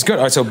 Gorms is good.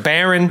 All right, so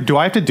Baron Do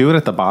I have to do it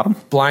at the bottom?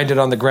 blinded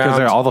on the Because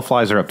ground. all the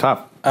flies are up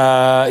top.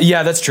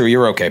 Yeah, that's true.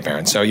 You're okay,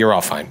 Baron. So you're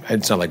all fine.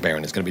 It's not like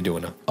Baron is going to be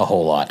doing a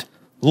whole lot.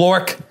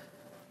 Lork,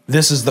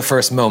 this is the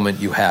first moment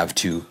you have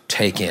to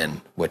take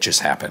in what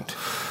just happened.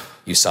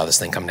 You saw this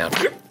thing come down,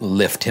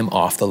 lift him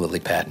off the lily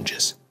pad and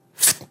just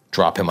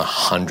drop him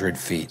 100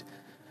 feet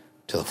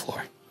to the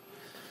floor.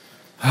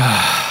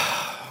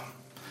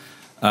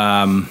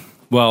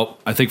 Well,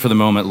 I think for the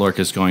moment, Lork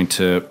is going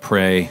to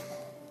pray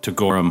to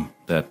Gorham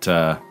that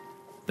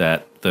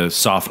that the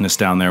softness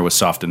down there was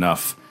soft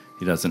enough.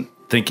 He doesn't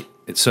think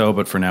it's so,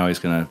 but for now, he's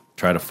going to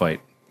try to fight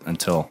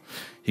until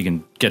he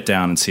can get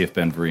down and see if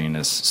Ben Vereen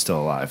is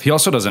still alive. He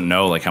also doesn't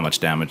know how much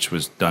damage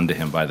was done to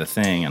him by the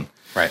thing,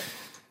 Right.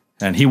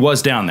 and he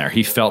was down there.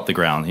 He felt the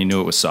ground. He knew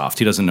it was soft.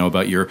 He doesn't know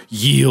about your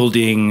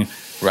yielding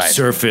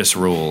surface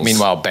rules.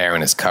 Meanwhile,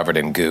 Baron is covered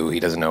in goo. He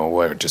doesn't know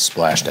what just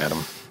splashed at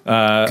him.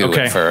 Goo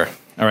okay. and fur.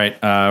 All right.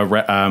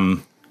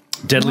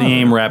 Deadly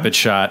aim, rapid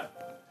shot.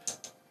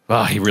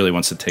 Oh, he really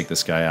wants to take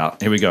this guy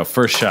out. Here we go.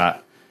 First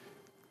shot.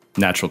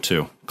 Natural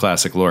 2.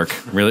 Classic Lork.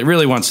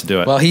 Really wants to do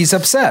it. Well, he's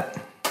upset.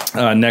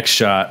 Next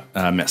shot.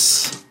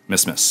 Miss.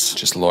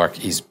 Just Lork.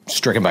 He's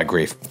stricken by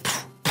grief.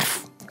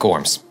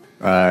 Gorms.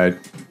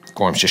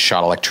 Gorms just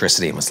shot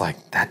electricity and was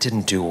like, that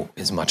didn't do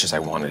as much as I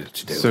wanted it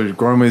to do. So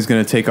Gorma is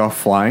going to take off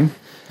flying.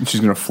 And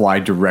she's going to fly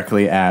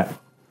directly at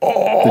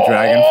the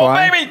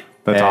dragonfly. baby!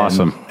 That's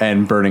awesome.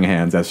 And burning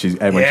hands as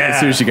as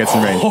soon as she gets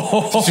in range.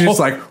 So she's just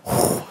like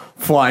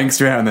flying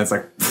straight out, and that's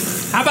like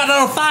How about a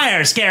little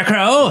fire,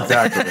 Scarecrow?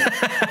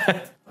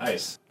 exactly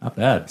Nice. Not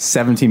bad.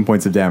 17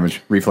 points of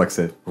damage. Reflex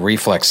it.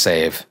 Reflex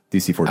save.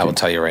 DC 14. I will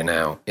tell you right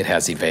now, it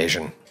has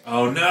evasion.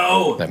 Oh,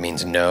 no. That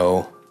means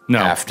no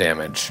half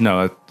damage.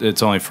 No,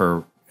 it's only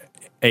for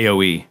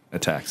AoE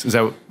attacks. Is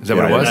that what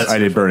it was? I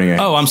did burning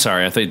hands. Oh, I'm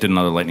sorry. I thought you did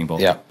another lightning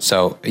bolt. Yeah.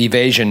 So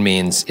evasion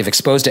means if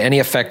exposed to any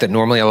effect that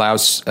normally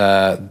allows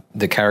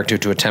the character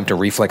to attempt a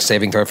reflex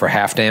saving throw for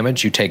half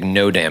damage, you take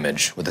no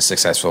damage with a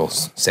successful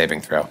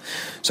saving throw.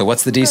 So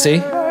what's the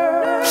DC?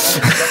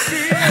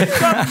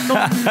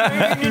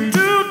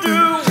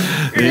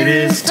 It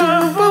is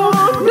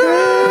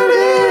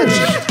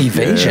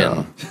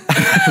Evasion.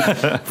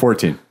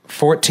 14.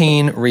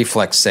 14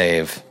 reflex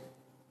save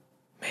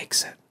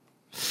makes it.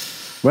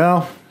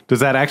 Well, Does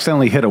that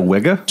accidentally hit a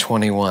Wigga?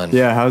 21.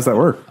 yeah, how does that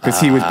work? Because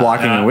he was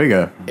blocking a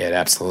Wigga. It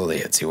absolutely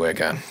hits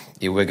Iwiga.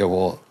 Iwiga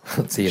will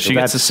let's see if She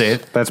gets a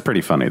save. That's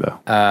pretty funny, though.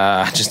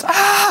 just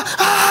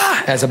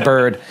as a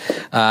bird.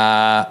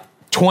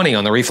 20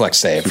 on the reflex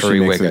save for She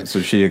makes Iwiga. it,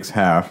 so she takes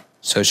half.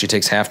 So she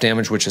takes half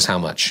damage, which is how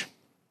much?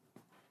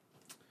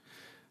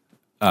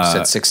 You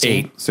said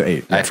 16. 8. So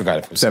 8. I forgot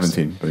if it was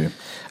 17. But yeah.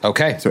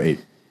 Okay. So 8.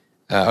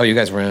 You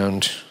guys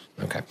round.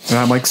 Okay. And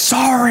I'm like,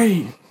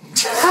 sorry.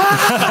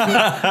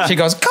 She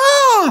goes,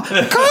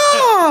 caw.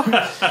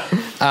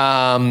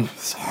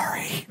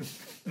 Sorry.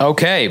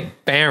 Okay,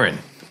 Baron.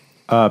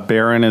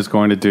 Baron is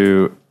going to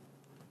do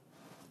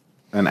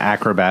an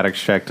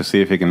acrobatics check to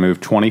see if he can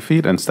move 20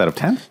 feet instead of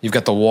 10. You've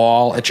got the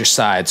wall at your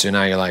side, so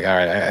now you're like, all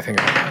right, I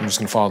think I'm just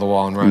going to follow the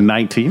wall and run.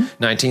 19.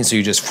 19, so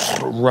you just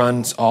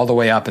run all the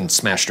way up and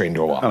smash straight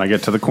into a wall. And I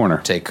get to the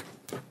corner. Take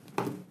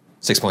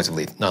 6 points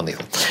of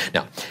non-lethal.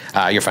 No,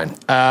 you're fine.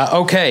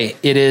 Okay,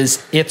 it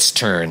is its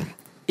turn.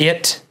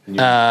 It is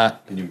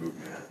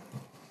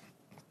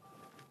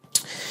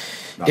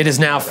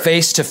now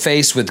face to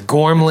face with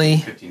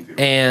Gormley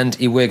and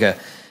Iwiga.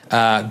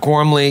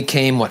 Gormley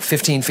came,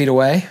 15 feet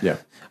away? Yeah.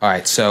 All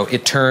right, so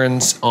it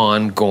turns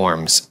on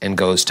Gorms and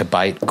goes to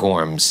bite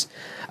Gorms.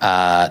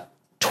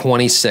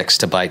 26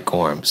 to bite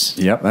Gorms.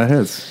 Yep, that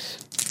is.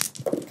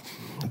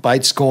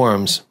 Bites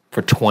Gorms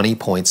for 20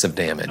 points of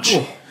damage.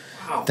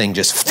 Thing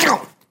just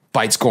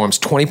bites Gorms,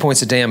 20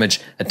 points of damage,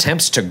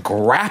 attempts to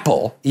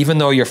grapple. Even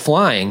though you're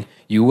flying,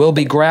 you will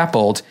be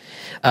grappled.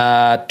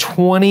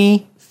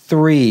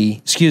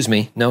 23, excuse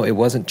me, no, it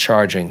wasn't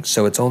charging,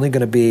 so it's only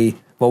going to be,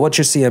 what's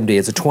your CMD?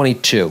 It's a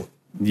 22.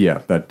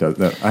 Yeah, that does.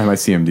 My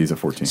CMD is a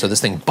 14. So this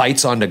thing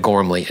bites onto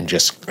Gormley and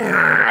just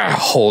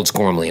holds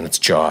Gormley in its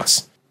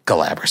jaws.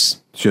 Galabras.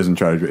 It doesn't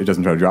try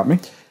to drop me?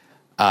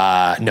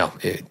 No,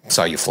 it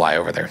saw you fly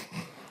over there.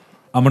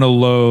 I'm going to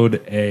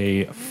load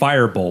a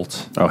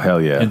firebolt Oh,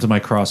 hell yeah. into my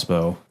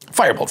crossbow.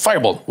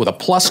 Firebolt with a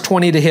plus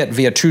 20 to hit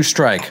via true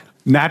strike.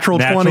 Natural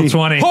 20. Natural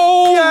 20.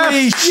 Holy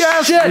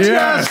Yes, shit!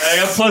 yes. I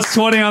got plus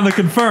 20 on the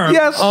confirm.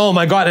 Yes. Oh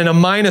my god, and a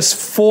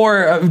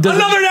 -4.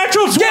 Another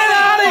natural 20. Get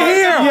out of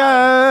here!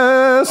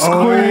 Yes.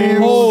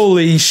 Queen.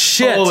 Holy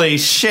shit! Holy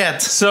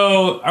shit.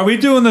 So, are we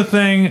doing the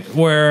thing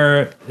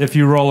where if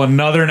you roll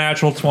another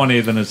natural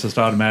 20, then it's just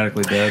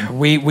automatically dead?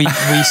 We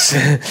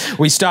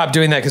stopped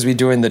doing that because we're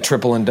doing the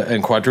triple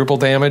and quadruple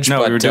damage. No,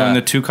 but, we were doing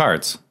the 2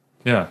 cards.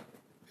 Yeah.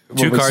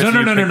 2 cards. No.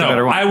 you pick the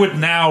better one. I would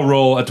now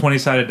roll a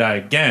 20-sided die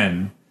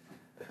again,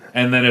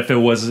 and then if it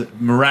was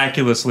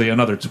miraculously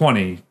another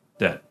 20,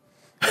 dead.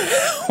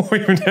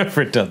 We've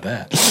never done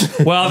that.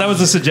 Well, that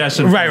was a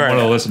suggestion from Right. one of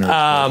the listeners.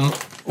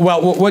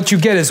 Well, what you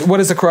get is what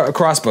is a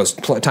crossbow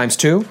times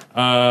 2?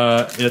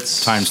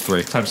 It's Times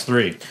 3. Times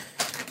 3.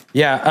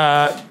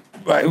 Yeah.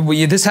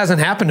 This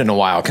hasn't happened in a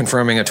while.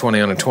 Confirming a 20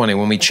 on a 20.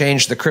 When we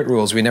changed the crit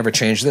rules, we never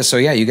changed this. So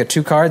yeah, you get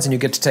 2 cards and you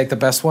get to take the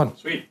best one.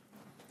 Sweet.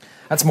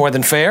 That's more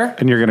than fair.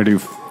 And you're going to do...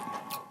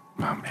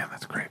 Oh, man,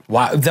 that's great.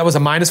 Wow, that was a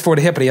 -4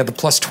 to hit, but he had the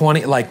plus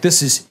 20. Like,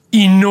 this is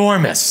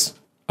enormous.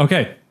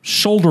 Okay,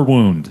 shoulder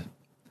wound.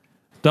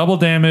 Double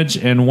damage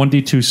and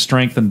 1d2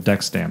 strength and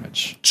dex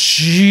damage.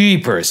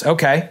 Jeepers.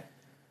 Okay.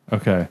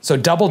 Okay, So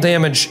double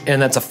damage,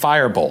 and that's a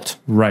firebolt.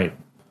 right.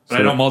 But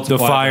I don't multiply.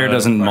 The fire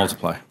doesn't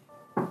multiply.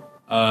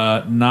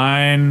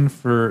 9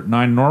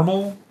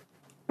 normal,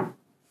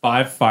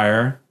 5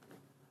 fire,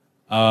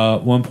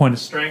 1 point of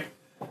strength,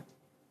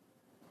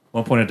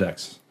 1 point of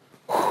dex.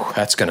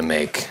 That's going to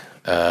make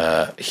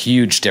a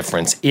huge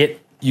difference.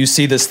 You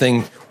see this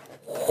thing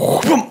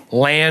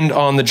land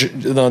on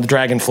the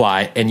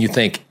dragonfly, and you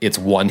think it's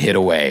one hit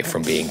away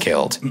from being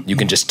killed. You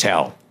can just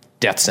tell.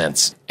 Death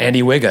sense.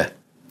 Andy Wigga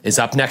is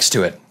up next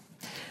to it.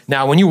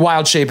 Now, when you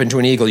wild shape into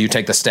an eagle, you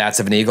take the stats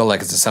of an eagle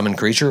like it's a summoned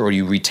creature, or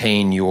you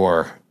retain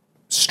your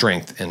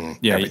strength and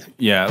everything?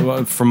 Yeah.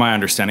 Well, from my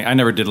understanding, I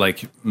never did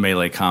like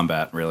melee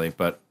combat really,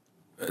 but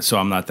so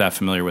I'm not that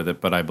familiar with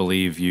it. But I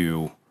believe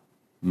you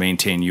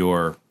maintain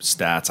your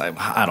stats.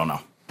 I don't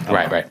know.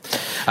 Right.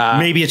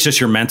 Maybe it's just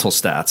your mental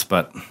stats,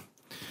 but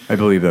I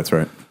believe that's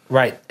right.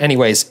 Right.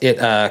 Anyways, it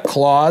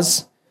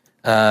claws,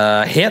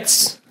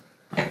 hits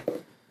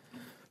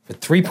for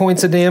 3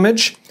 points of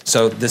damage.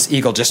 So this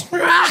eagle just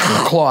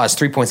claws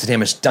 3 points of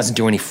damage, doesn't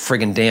do any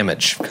friggin'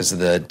 damage because of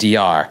the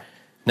DR.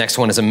 Next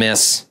one is a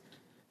miss.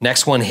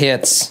 Next one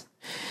hits,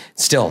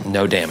 still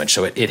no damage.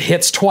 So it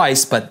hits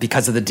twice, but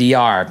because of the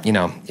DR,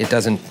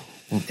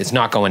 it's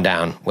not going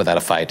down without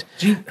a fight.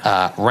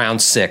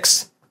 Round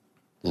 6,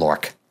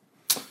 Lork.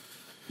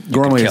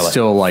 Gormley kill is it.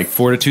 still like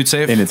fortitude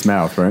save. in its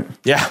mouth, right?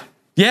 Yeah.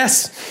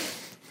 Yes.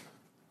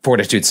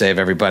 Fortitude save,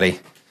 everybody.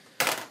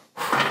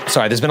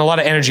 Sorry, there's been a lot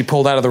of energy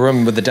pulled out of the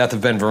room with the death of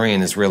Ben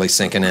Vereen is really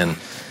sinking in.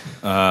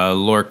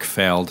 Lork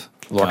failed.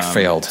 Lork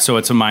failed. So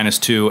it's a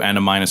 -2 and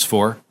a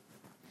 -4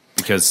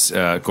 because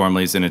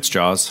Gormley's in its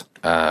jaws.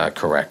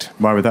 Correct.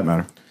 Why would that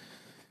matter?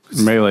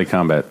 Melee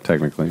combat,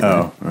 technically.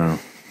 right? Oh.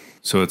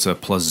 So it's a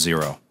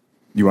 +0.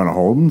 You want to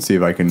hold and see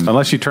if I can...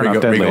 Unless you turn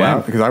off deadly aim.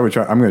 out? Because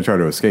I'm going to try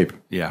to escape.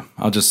 Yeah,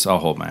 I'll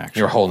hold my action.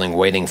 You're holding,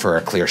 waiting for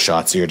a clear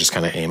shot, so you're just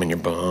kind of aiming your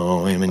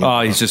bow, Oh,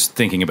 he's just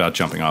thinking about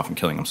jumping off and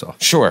killing himself.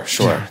 Sure.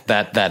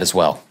 That as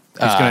well.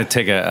 He's going to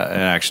take an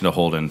action to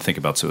hold and think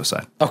about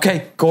suicide.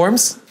 Okay,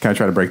 Gorms, Can I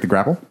try to break the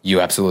grapple?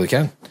 you absolutely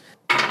can.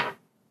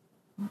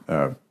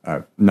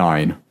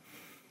 9.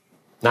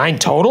 9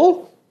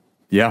 total?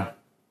 Yeah.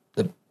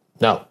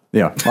 No.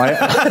 Yeah.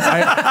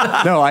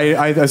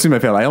 I assume I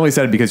failed. I only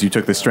said it because you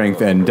took the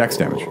strength and dex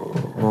damage.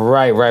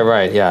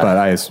 Right. Yeah. But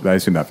I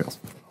assume that fails.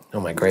 Oh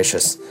my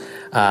gracious.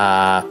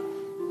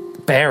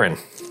 Baron,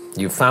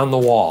 you found the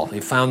wall.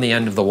 You found the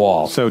end of the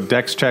wall. So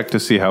dex check to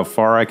see how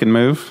far I can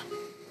move.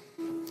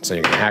 So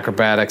you're going to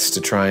acrobatics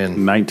to try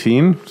and...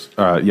 19.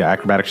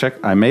 Acrobatics check.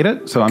 I made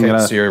it. So I'm going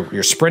to... So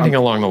you're sprinting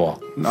along the wall.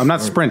 I'm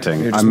not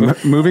sprinting. I'm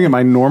moving at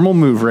my normal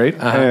move rate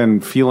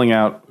and feeling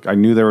out. I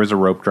knew there was a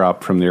rope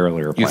drop from the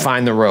earlier plan. You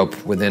find the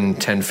rope within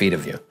 10 feet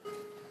of you,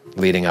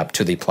 leading up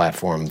to the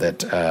platform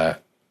that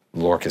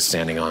Lork is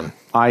standing on.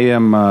 I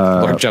am...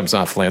 Lork jumps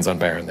off, lands on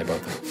Baron. They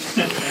both...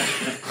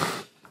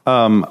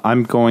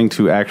 I'm going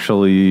to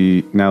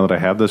actually, now that I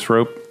have this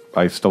rope,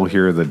 I still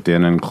hear the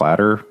din and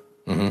clatter.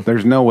 Mm-hmm.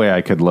 There's no way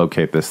I could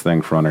locate this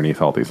thing from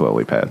underneath all these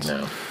lily pads.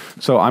 No.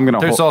 So I'm going to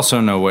There's also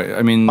no way.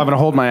 I mean, I'm going to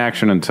hold my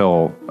action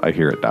until I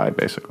hear it die,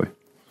 basically.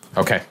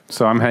 Okay.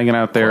 So I'm hanging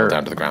out there,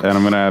 down to the ground. and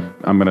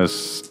I'm gonna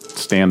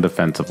stand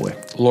defensively.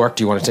 Lork,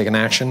 do you want to take an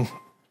action?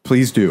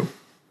 Please do.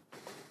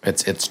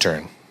 It's its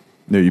turn.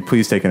 No, you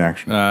please take an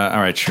action. all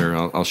right, sure.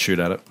 I'll shoot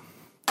at it.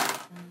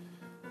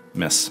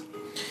 Miss.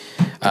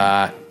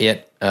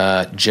 It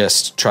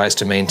just tries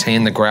to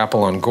maintain the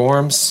grapple on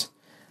Gorms.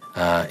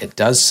 It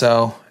does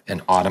so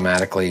and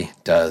automatically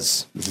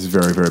does This is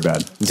very, very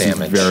bad. This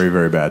damage. is very,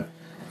 very bad.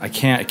 I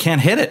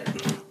can't hit it.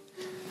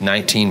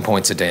 19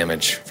 points of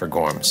damage for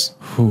Gorms.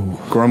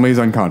 Gormley is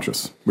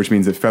unconscious, which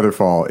means that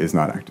Featherfall is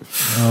not active.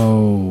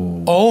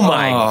 Oh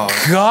my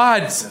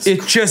God!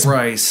 It just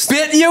Christ.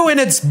 bit you in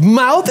its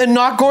mouth and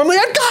knocked Gormley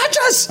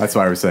unconscious. That's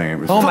why I was saying it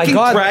was. Oh my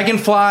God!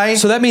 Dragonfly.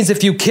 So that means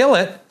if you kill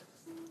it,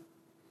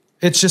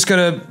 it's just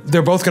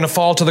they're both gonna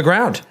fall to the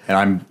ground. And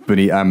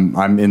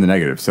I'm in the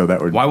negative, so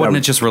that would. Why wouldn't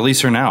it just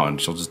release her now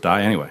and she'll just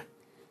die anyway?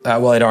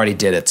 Well, it already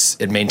did.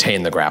 It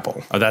maintained the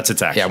grapple. Oh, that's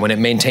its action. Yeah, when it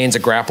maintains a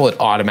grapple, it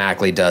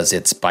automatically does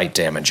its bite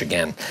damage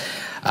again.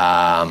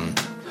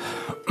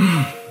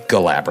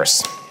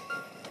 Galabras.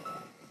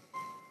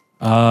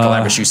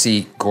 Galabras, you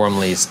see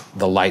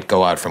the light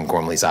go out from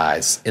Gormley's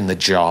eyes in the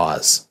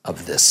jaws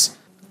of this.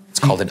 It's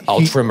called an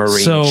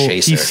ultramarine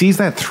chaser. He sees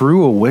that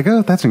through a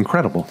Wigga? That's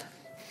incredible.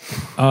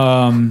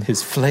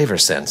 His flavor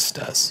sense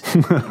does.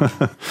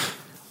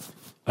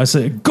 I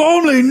say,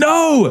 Gormley,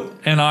 no!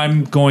 And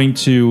I'm going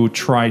to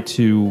try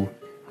to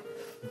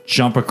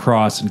jump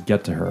across and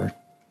get to her.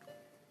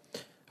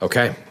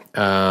 Okay.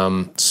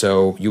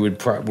 So you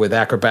would, with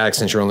acrobatics,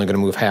 since you're only going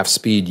to move half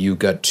speed, you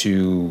got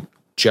to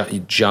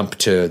jump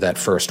to that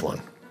first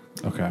one.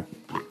 Okay.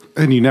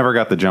 And you never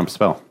got the jump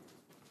spell.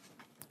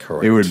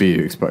 Correct. It would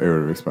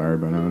have expired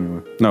by now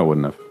anyway. No, it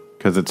wouldn't have.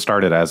 Because it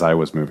started as I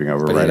was moving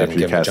over But right he after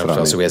didn't you give him a cast it jump on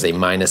spell, me. so he has a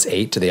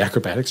 -8 to the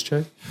acrobatics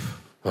check.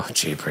 Oh,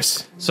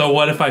 jeepers. So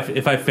what if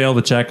I fail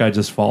the check, I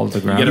just fall to the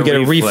ground? You get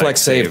a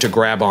reflex save to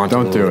grab onto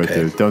Don't the do lily it, pad.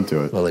 dude. Don't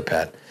do it. Lily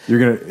pad. You're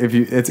gonna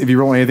if you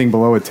roll anything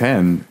below a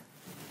 10.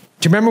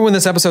 Do you remember when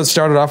this episode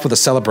started off with a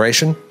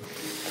celebration?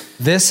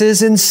 This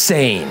is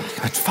insane.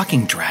 That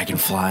fucking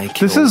dragonfly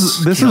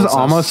kills. This is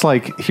almost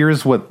like,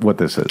 here's what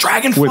this is.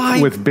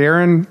 Dragonfly? With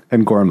Baron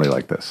and Gormley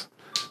like this.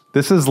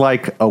 This is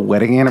like a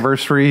wedding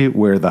anniversary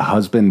where the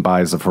husband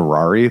buys a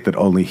Ferrari that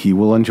only he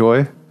will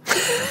enjoy.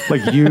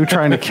 Like you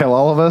trying to kill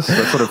all of us.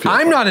 That's what it feels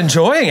I'm not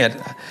enjoying it.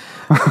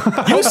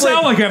 You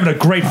sound like having a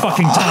great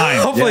fucking time.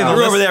 Hopefully,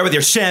 You're over there with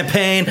your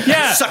champagne,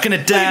 Yeah. sucking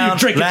it You're down,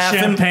 drinking laughing.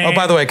 champagne. Oh,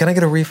 by the way, can I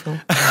get a refill?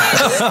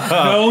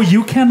 No,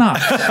 you cannot.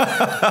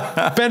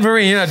 Ben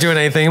Vereen, you're not doing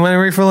anything. You want a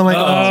refill of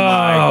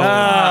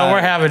my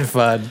we're having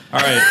fun. All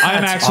right,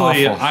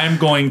 I'm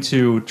going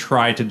to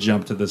try to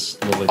jump to this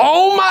lily.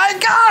 Oh my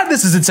God,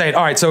 this is insane.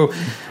 All right, so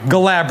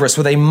Galabras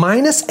with a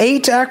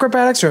 -8 to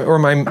acrobatics, or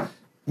am I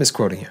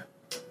misquoting you?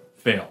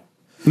 Fail.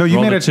 No, you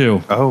Rolled made a it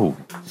 2. Oh,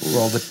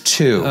 Roll the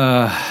 2.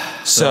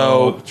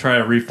 So try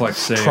a reflex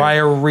save. try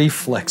a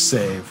reflex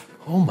save.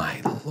 Oh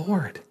my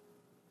Lord.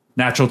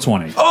 Natural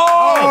 20.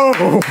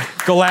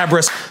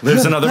 Galabras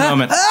There's another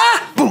moment.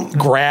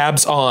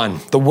 grabs on.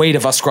 The weight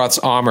of Uskroth's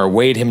armor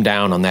weighed him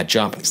down on that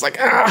jump. He's like,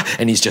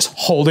 and he's just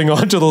holding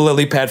onto the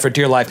lily pad for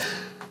dear life.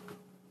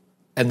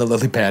 And the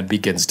lily pad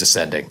begins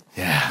descending.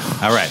 Yeah.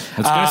 All right.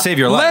 It's going to save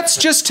your life. Let's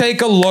just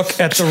take a look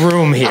at the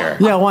room here.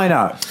 Yeah, why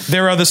not?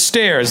 There are the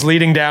stairs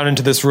leading down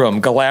into this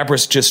room.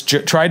 Galabras just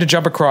tried to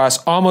jump across,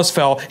 almost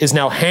fell, is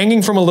now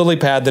hanging from a lily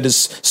pad that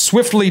is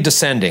swiftly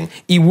descending.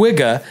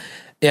 Iwiga,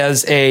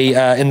 as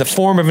in the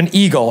form of an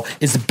eagle,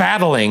 is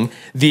battling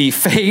the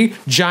Fey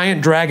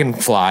giant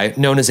dragonfly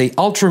known as a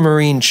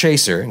ultramarine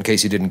chaser, in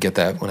case you didn't get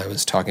that when I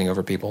was talking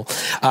over people,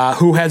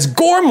 who has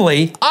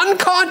Gormley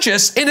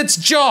unconscious in its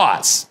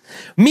jaws.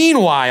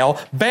 Meanwhile,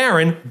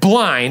 Baron,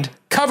 blind,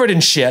 covered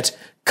in shit,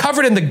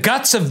 covered in the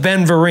guts of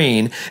Ben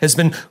Vereen, has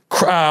been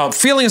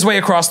feeling his way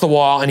across the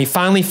wall, and he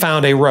finally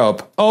found a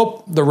rope.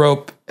 Oh, the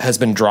rope has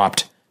been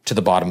dropped to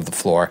the bottom of the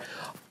floor.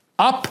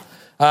 Up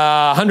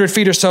 100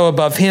 feet or so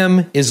above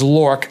him is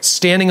Lork,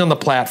 standing on the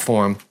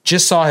platform,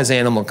 just saw his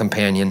animal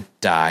companion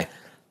die,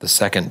 the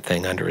second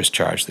thing under his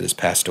charge that has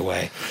passed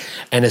away,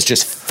 and is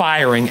just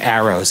firing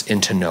arrows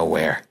into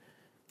nowhere.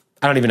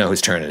 I don't even know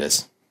whose turn it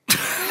is.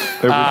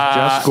 It was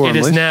just It Gormley.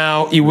 is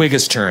now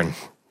Iwiga's turn.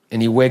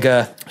 And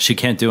Iwiga, She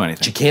can't do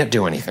anything. she can't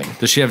do anything.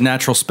 Does she have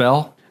natural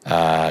spell?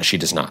 She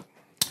does not.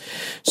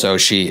 So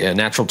a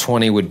natural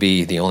 20 would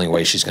be the only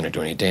way she's going to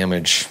do any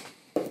damage.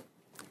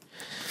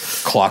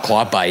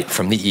 Claw bite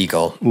from the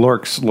eagle.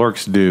 Lorks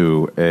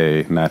do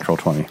a natural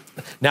 20.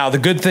 Now, the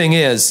good thing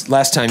is,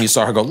 last time you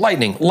saw her go,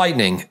 lightning,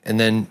 lightning, and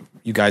then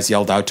you guys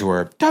yelled out to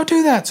her, don't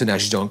do that. So now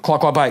she's doing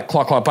claw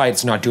bite,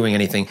 it's not doing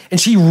anything. And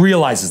she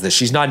realizes this.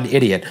 She's not an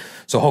idiot.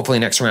 So hopefully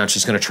next round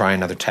she's going to try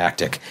another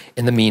tactic.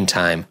 In the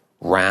meantime,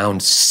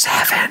 round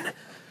 7.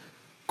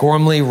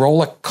 Gormley,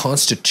 roll a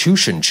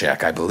constitution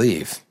check, I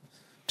believe,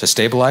 to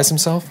stabilize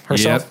herself.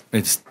 Yep.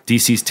 It's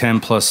DC's 10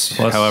 plus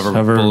however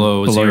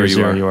below your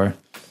zero you are.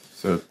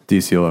 So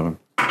DC 11.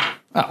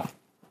 Oh,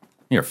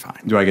 you're fine.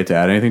 Do I get to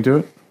add anything to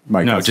it?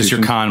 My No, just your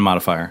constitution? con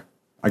modifier.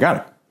 I got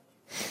it.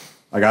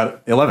 I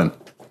got 11.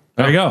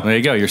 There you go. There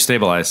you go. You're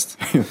stabilized.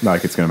 Not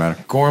like it's going to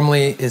matter.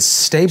 Gormley is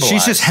stabilized.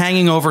 She's just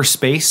hanging over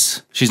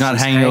space. She's not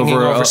hanging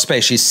over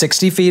space. She's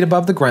 60 feet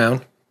above the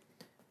ground,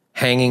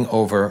 hanging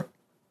over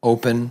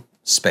open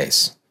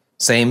space.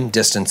 Same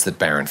distance that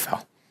Baron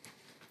fell.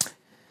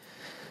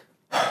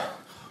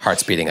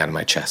 Heart's beating out of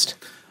my chest.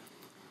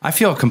 I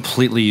feel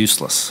completely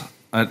useless.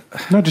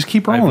 No, just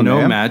keep I rolling, have no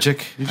man.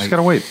 magic. You just got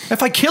to wait.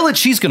 If I kill it,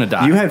 she's gonna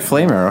die. You had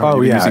flame arrow. Oh,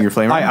 You're yeah. using your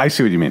flame arrow. I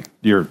see what you mean.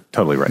 You're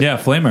totally right. Yeah,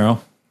 flame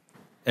arrow.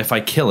 If I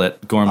kill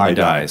it, Gormley I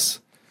die. dies.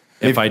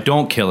 If I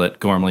don't kill it,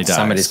 Gormley dies.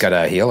 Somebody's got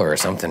a healer or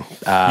something.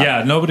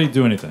 Yeah, nobody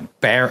do anything.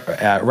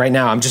 Right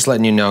now, I'm just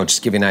letting you know,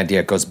 just give you an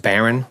idea. It goes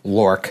Baron,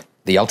 Lork,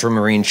 the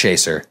Ultramarine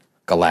Chaser,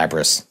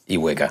 Galabras,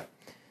 Iwiga.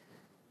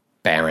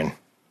 Baron,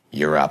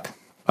 you're up.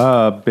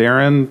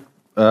 Baron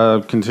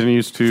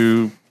continues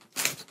to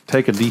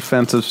take a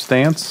defensive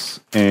stance,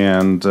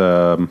 and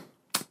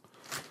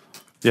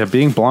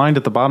being blind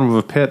at the bottom of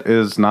a pit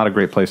is not a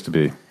great place to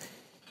be.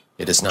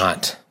 It is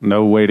not.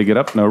 No way to get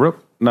up, no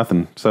rope,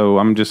 nothing. So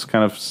I'm just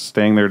kind of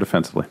staying there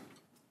defensively.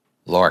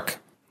 Lork.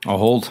 I'll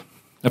hold.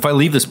 If I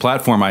leave this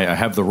platform, I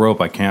have the rope.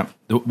 I can't.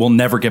 We'll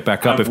never get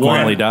back up if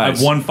Gormley I dies.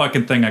 have one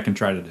fucking thing I can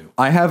try to do.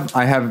 I have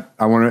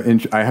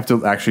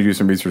to actually do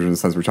some research in the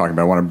sense we're talking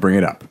about. I want to bring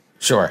it up.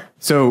 Sure.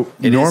 So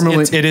It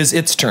normally, is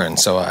its turn,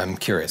 so I'm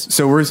curious.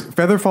 so whereas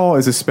Featherfall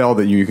is a spell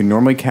that you can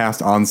normally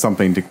cast on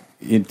something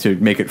to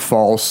make it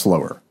fall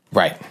slower.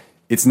 Right.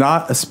 It's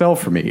not a spell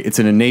for me. It's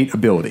an innate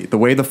ability. The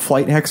way the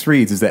flight hex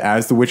reads is that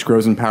as the witch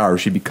grows in power,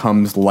 she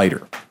becomes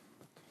lighter.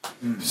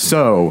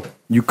 So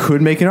you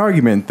could make an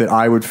argument that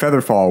I would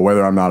Featherfall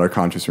whether I'm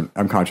conscious or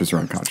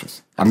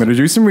unconscious. I'm going to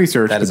do some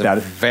research. That is but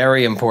a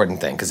very important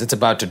thing, because it's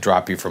about to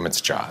drop you from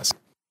its jaws.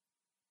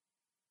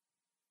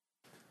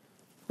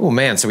 Oh,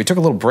 man. So we took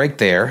a little break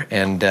there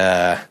and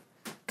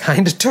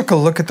kind of took a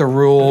look at the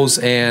rules,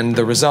 and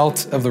the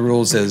result of the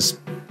rules is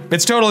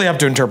it's totally up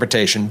to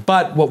interpretation.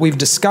 But what we've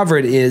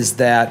discovered is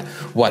that,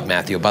 what,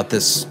 Matthew, about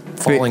this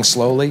falling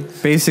slowly?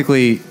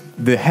 basically,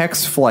 the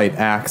hex flight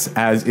acts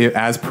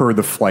as per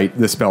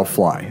the spell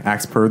fly.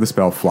 Acts per the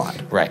spell fly.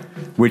 Right.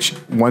 Which,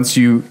 once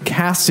you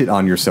cast it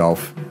on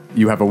yourself,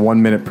 you have a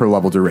 1 minute per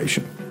level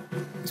duration.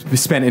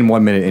 It's spent in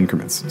 1 minute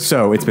increments.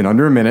 So it's been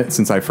under a minute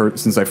since I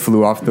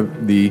flew off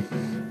the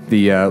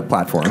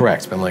platform.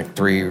 Correct. It's been like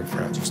 3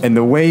 rounds or something. And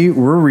the way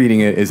we're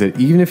reading it is that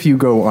even if you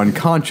go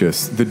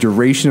unconscious, the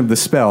duration of the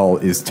spell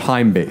is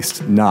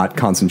time-based, not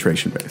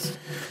concentration-based.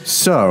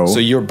 So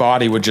your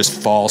body would just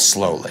fall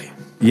slowly.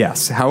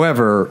 yes.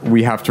 However,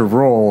 we have to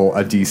roll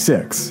a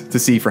d6 to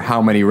see for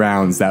how many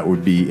rounds that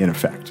would be in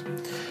effect.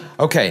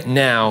 Okay,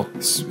 now,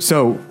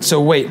 So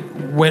wait,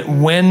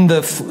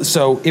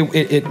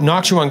 it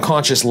knocks you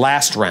unconscious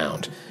last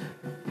round.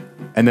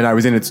 and then I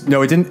was in its.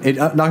 No, it didn't. It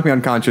knocked me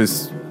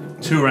unconscious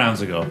 2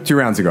 rounds ago. 2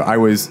 rounds ago. I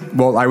was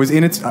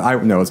in its.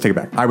 No, let's take it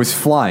back. I was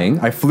flying.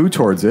 I flew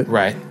towards it.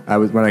 Right.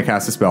 When I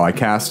cast the spell. I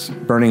cast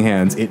Burning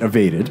Hands. It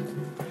evaded.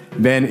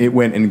 Then it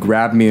went and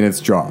grabbed me in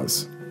its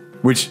jaws.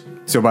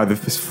 So by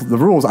the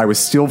rules, I was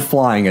still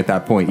flying at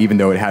that point, even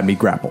though it had me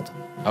grappled.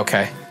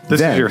 Okay. This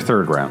Then- is your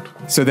third round.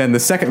 So then the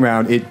second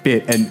round, it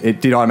bit and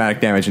it did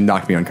automatic damage and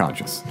knocked me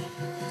unconscious.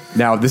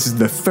 Now this is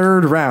the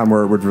third round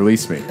where it would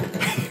release me.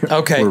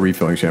 Okay. We're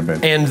refilling champagne.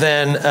 And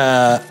then,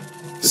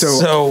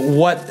 So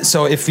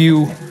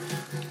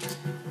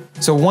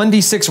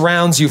 1d6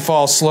 rounds you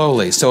fall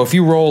slowly. So if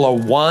you roll a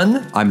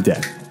 1, I'm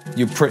dead.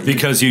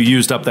 because you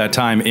used up that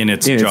time in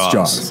its In jaws. its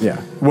jaws,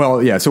 yeah.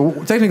 Well, yeah. So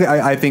technically,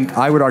 I think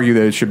I would argue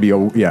that it should be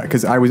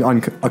because I was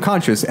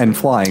unconscious and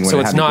flying. When So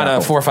it it's had me not a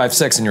grappled. 4, 5,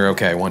 6 and you're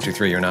okay. 1, 2,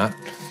 3, you're not?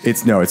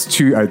 It's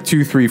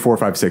 2, 3, 4,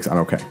 5, 6. I'm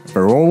okay. But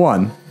roll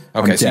 1.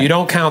 Okay, I'm so dead. you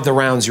don't count the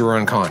rounds you were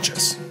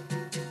unconscious.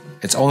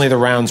 It's only the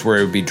rounds where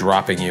it would be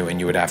dropping you and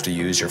you would have to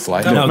use your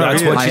flight. No,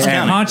 that's what I she's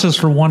am. counting. Conscious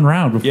for 1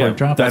 round before Yeah, I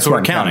drop that's it. what we're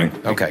I'm counting.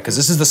 Okay, because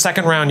this is the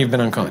second round you've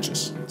been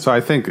unconscious. So I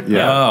think,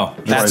 yeah. Oh,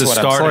 that's the what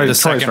I'm start saying. of the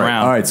Troy's second right.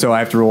 round. All right, so I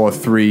have to roll a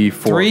 3,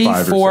 4, 3,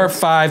 5, 4, or 6.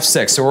 5,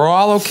 6. So we're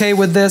all okay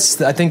with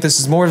this. I think this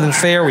is more than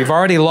fair. We've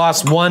already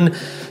lost one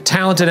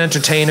talented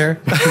entertainer.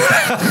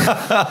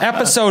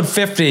 Episode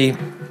 50,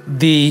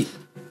 the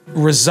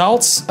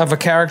results of a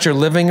character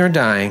living or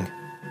dying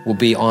will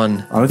be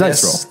on a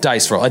dice this roll.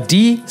 Dice roll. A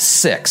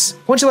D6. Why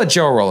don't you let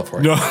Joe roll it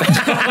for you?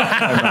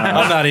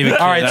 I'm not even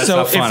kidding. All right, That's so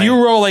not if funny.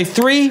 you roll a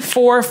 3,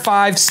 4,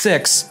 5,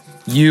 6,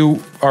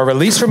 you are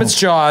released from its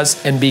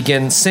jaws and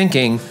begin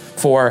sinking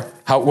for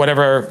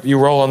whatever you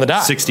roll on the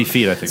die. 60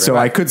 feet, I think. So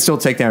right? I could still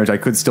take damage. I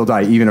could still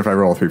die even if I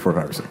roll a 3, 4,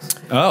 5, or 6.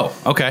 Oh,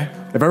 okay.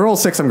 If I roll a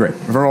 6, I'm great.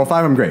 If I roll a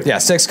 5, I'm great. Yeah,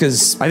 6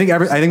 because I think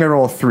if I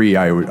roll a 3,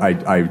 I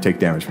would take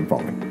damage from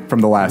falling from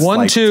the last 1,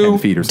 like 2, 10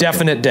 feet or something.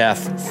 definite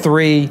death.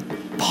 3,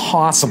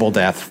 possible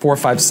death. 4,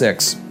 5,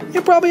 6.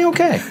 You're probably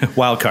okay.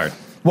 Wild card.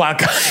 Wild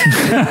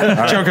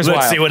card. Joker's Let's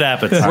wild. see what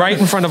happens. Right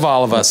in front of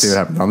all of us. See what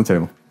happens on the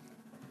table.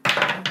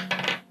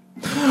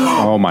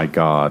 Oh my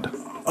god.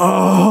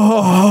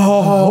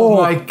 Oh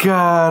my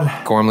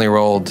god! Gormley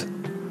rolled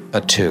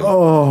a 2.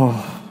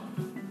 Oh.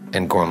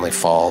 And Gormley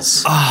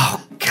falls.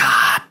 Oh,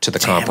 God. To the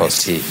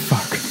compost heap.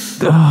 Fuck.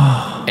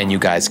 And you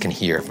guys can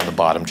hear from the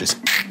bottom just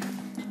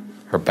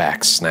her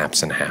back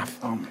snaps in half.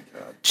 Oh my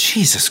god!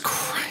 Jesus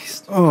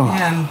Christ.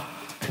 And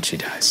she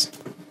dies.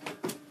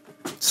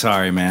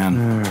 Sorry,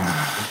 man.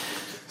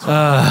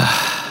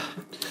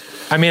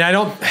 I mean,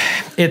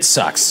 it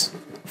sucks.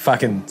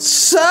 Fucking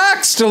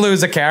sucks to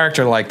lose a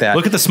character like that.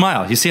 Look at the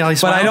smile. You see how he But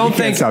smiles? I don't can't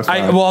think stop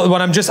smiling.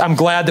 I'm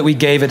glad that we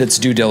gave it its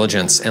due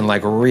diligence and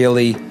like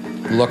really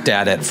looked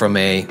at it from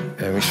are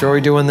we sure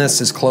we're doing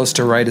this as close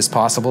to right as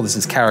possible? This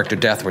is character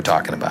death we're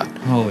talking about.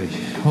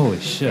 Holy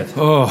shit.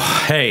 Oh,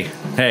 hey.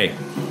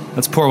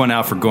 Let's pour one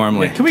out for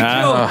Gormley. Can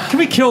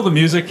we kill the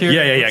music here?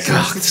 Yeah.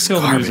 Let's kill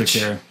the music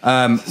here.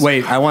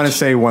 Wait, I want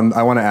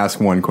to ask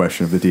one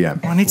question of the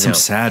DM. I need some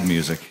sad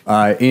music.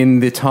 In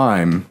the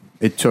time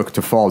it took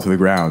to fall to the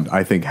ground,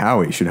 I think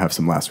Howie should have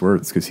some last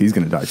words because he's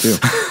going to die too.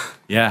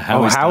 Yeah,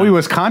 Howie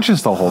was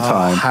conscious the whole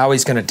time.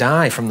 Howie's gonna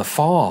die from the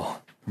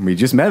fall. We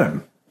just met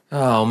him.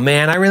 Oh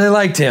man, I really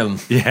liked him.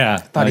 Yeah, I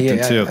thought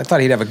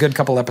he'd have a good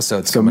couple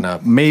episodes coming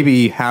up.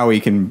 Maybe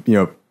Howie can,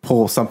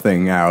 pull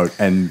something out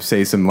and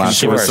say some last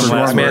Sure, words. sure.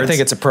 I mean, I words.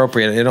 think it's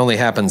appropriate. It only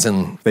happens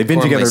in They've been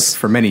together Gormley's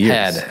for many years.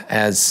 head.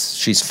 As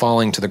she's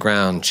falling to the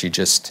ground, she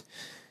just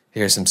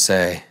hears him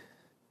say,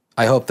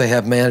 "I hope they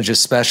have managers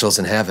specials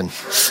in heaven."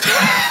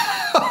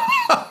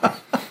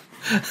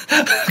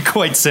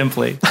 Quite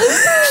simply.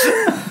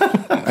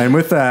 And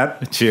with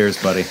that, Cheers,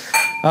 buddy.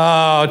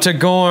 Oh, to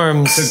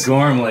Gorms.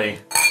 Gormley.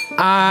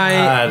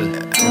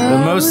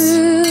 The most.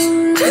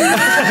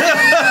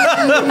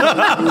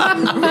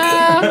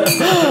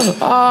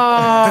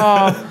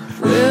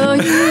 Will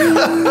you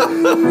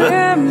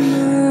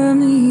remember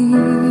me?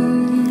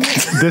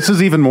 This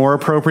is even more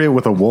appropriate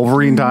with a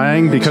Wolverine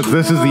dying because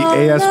this is the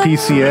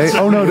ASPCA.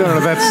 Oh no,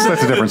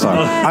 that's a different song.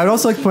 I'd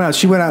also like to point out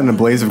she went out in a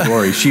blaze of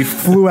glory. She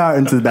flew out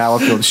into the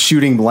battlefield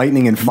shooting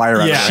lightning and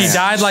fire out of her She hands.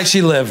 died like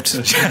she lived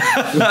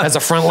as a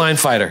frontline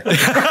fighter.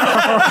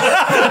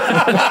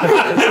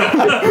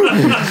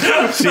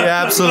 She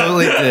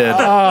absolutely did.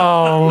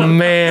 Oh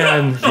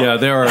man. Yeah,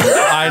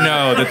 I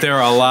know that there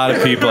are a lot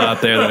of people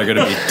out there that are going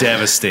to be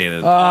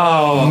devastated.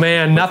 Oh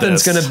man,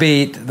 nothing's this. gonna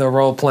beat the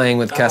role playing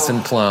with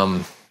Keston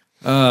Plum.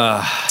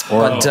 How's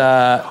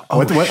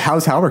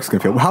Halberg's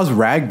gonna feel? How's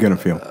Rag gonna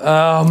feel?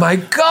 Oh my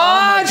God!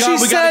 God, she we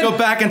said. gotta go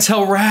back and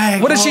tell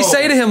Rag. What did she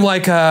say to him?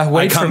 Like, I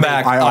wait come for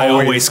back. me. I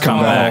always come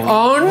back.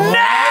 Oh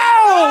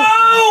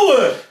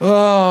no!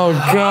 Oh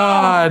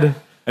God!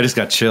 I just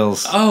got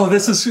chills. Oh,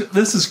 this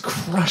is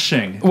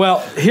crushing. Well,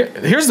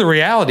 here's the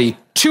reality.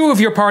 2 of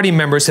your party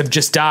members have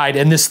just died,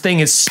 and this thing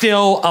is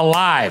still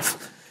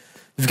alive.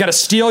 You've got to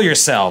steel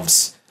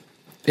yourselves.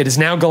 It is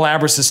now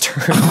Galabras'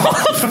 turn.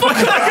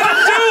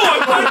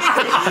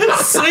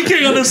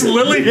 Sinking on this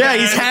lily Yeah,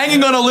 he's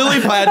hanging on a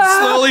lily pad,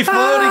 slowly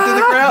floating to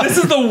the ground. This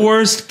is the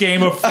worst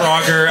game of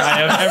Frogger I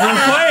have ever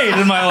played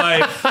in my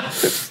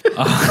life.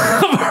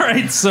 All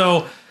right,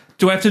 so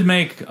do I have to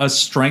make a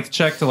strength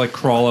check to like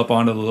crawl up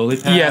onto the lily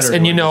pad? Yes, or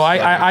and do I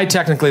just, I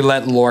technically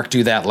let Lork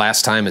do that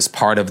last time as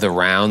part of the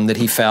round that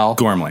he fell.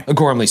 Gormley.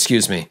 Gormley,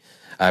 excuse me.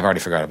 I've already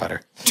forgot about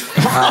her.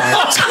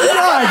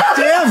 God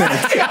damn it!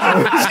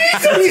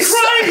 Jesus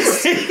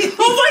Christ!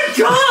 Oh my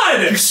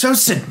God! You're so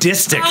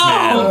sadistic,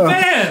 Oh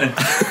man!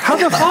 How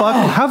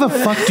the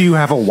fuck do you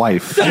have a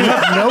wife? You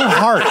have no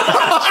heart.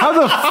 How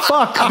the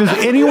fuck does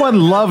anyone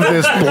love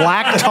this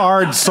black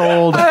tarred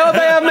souled? I hope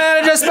they have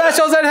manager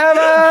specials in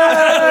heaven.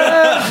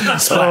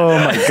 Oh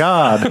my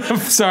god.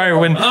 Sorry,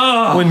 when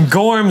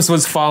Gorms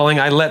was falling,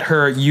 I let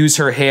her use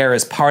her hair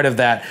as part of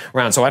that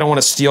round. So I don't want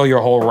to steal your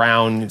whole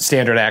round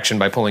standard action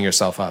by pulling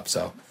yourself up.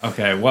 So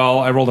Okay, well,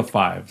 I rolled a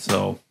 5,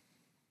 so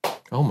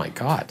oh my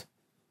God.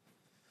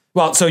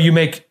 Well, so you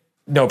make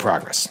no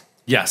progress.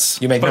 Yes.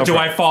 You make but no do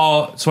progress. I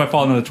fall? So I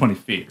fall another 20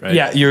 feet, right?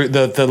 Yeah,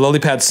 the lily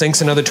pad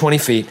sinks another 20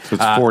 feet.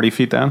 It's 40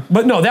 feet down.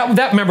 But no,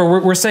 that remember,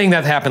 we're saying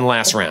that happened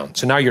last round.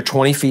 So now you're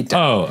 20 feet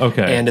down. Oh,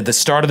 okay. And at the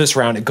start of this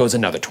round, it goes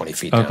another 20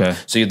 feet down. Okay.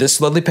 So this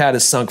lily pad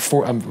is sunk,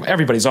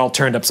 everybody's all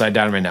turned upside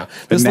down right now.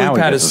 This Now lily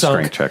he pad gets is a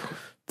sunk strength check.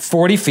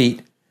 40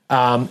 feet.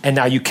 And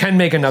now you can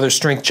make another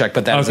strength check,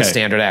 but that is a Okay.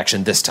 standard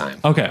action this time.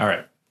 Okay, all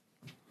right.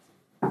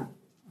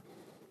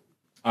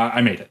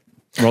 I made it.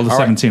 Rolled a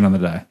 17 on the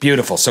die.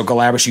 Beautiful. So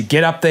Galabras, you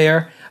get up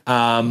there.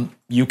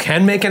 You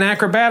can make an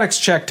acrobatics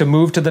check to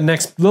move to the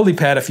next lily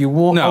pad if you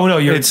want. No, oh no,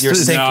 you're it's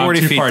sinking. No, I'm 40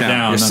 too feet far down. down.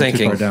 You're I'm too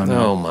sinking. far down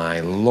now. Oh my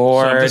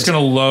lord! So I'm just going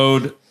to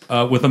load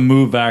with a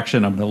move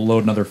action. I'm going to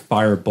load another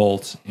fire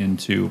bolt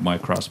into my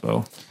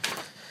crossbow.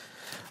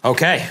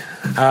 Okay.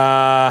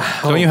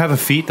 Don't you have a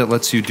feat that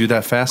lets you do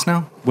that fast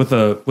now? With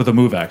a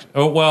move action.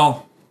 Oh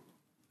well.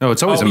 No,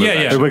 it's always a move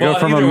action. We go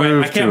from either a way,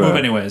 move I can't to move a-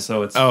 anyway,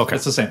 so it's Oh, okay.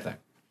 it's the same thing.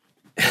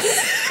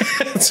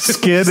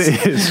 Skid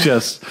is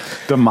just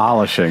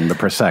demolishing the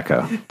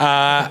Prosecco.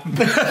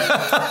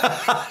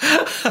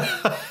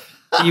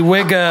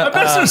 Iwiga.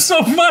 There's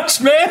so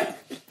much, man.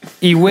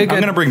 Iwiga. I'm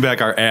going to bring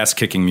back our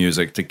ass-kicking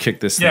music to kick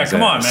this thing. Yeah,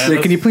 come on, man.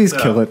 Say, can you please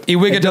kill it?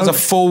 Iwiga does a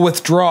full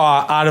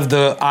withdraw out of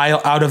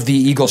the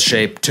eagle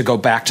shape to go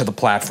back to the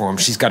platform.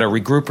 She's got to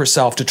regroup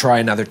herself to try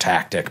another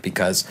tactic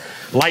because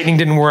lightning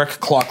didn't work,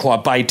 claw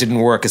bite didn't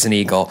work as an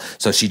eagle.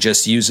 So she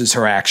just uses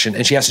her action,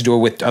 and she has to do it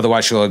with.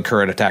 Otherwise, she'll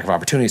incur an attack of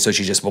opportunity. So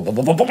she just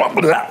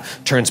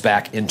turns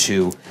back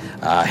into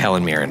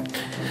Helen Mirren.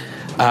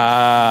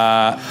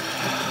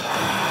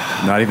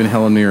 Not even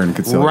Helen Mirren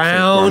could sell it.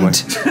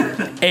 Round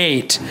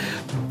 8.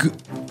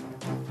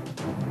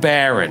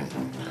 Baron.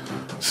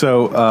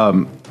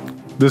 So,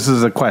 this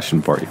is a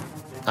question for you.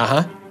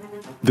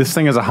 This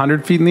thing is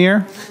 100 feet in the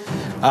air,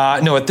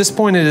 No, at this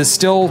point it is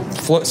still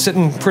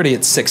sitting pretty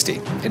at 60.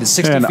 It is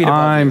 60 and feet above.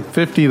 I'm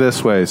 50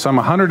 this way, so I'm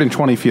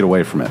 120 feet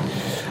away from it,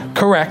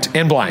 Correct,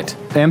 and blind.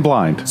 and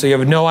blind. So you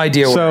have no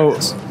idea where So it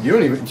is.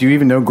 Do you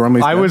even know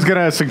Gormley's I dead? was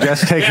gonna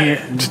suggest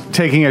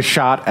taking a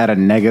shot at a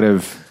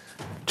negative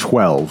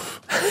 12,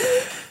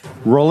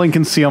 rolling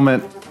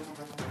concealment,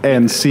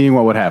 and seeing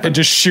what would happen. And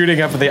just shooting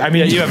up at the. I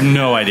mean, You have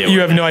no idea. You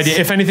have no idea.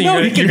 If anything, No,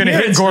 you're you can going to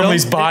hear hit it still.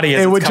 Gormley's body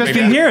as It would it's just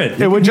coming be down. hear it.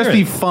 You It would can just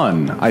hear be it.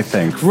 fun, I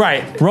think.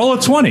 Right. Roll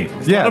a 20.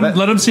 Yeah,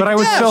 let him see. but I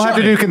would Yeah, still have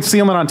to sure. do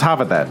concealment on top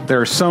of that.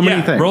 There are so many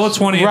Yeah, things. roll a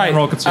 20 Right. and then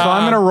roll So concealment.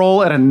 I'm going to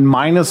roll at a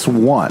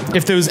 -1.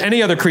 If there was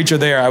any other creature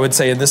there, I would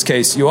say in this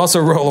case, you also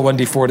roll a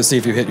 1d4 to see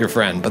if you hit your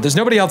friend. But there's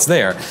nobody else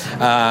there.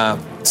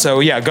 So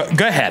yeah,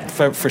 go ahead.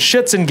 For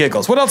shits and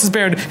giggles. What else is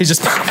Baron? He's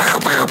just.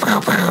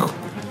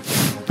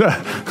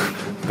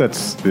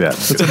 That's yeah.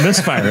 It's a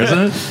misfire, isn't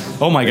it?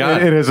 Oh my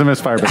god. It is a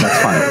misfire, but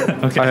that's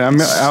fine. Okay.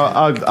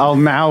 I'll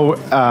now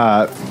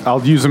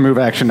I'll use a move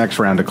action next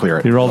round to clear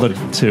it. He rolled a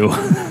 2.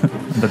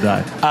 The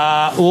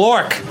die.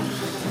 Lork.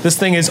 This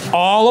thing is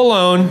all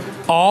alone,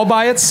 all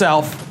by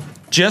itself,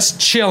 just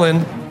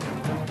chilling.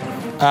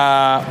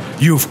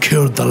 You've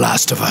killed the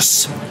last of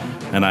us.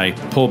 And I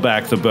pull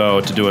back the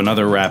bow to do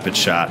another rapid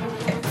shot.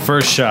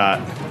 First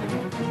shot,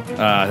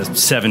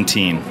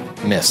 17.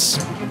 Miss.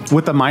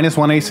 With the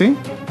 -1 AC.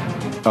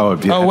 Oh,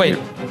 yeah. Oh wait,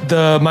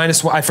 the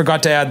 -1. I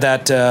forgot to add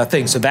that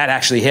thing. So that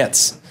actually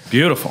hits.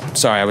 Beautiful.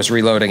 Sorry, I was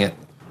reloading it.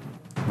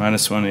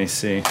 -1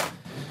 AC.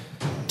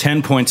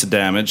 10 points of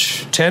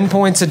damage. 10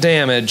 points of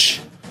damage.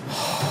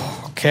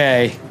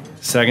 Okay.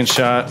 Second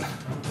shot,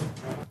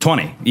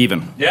 20,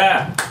 even.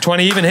 Yeah.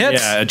 20 even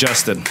hits. Yeah,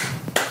 adjusted.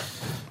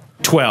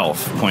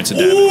 12 points of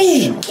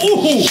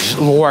damage.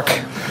 Lork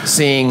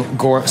seeing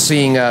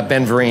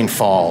Ben Vereen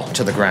fall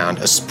to the ground,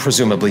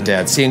 presumably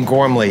dead. Seeing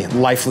Gormley,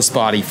 lifeless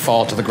body,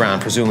 fall to the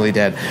ground, presumably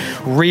dead.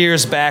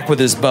 Rears back with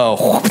his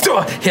bow,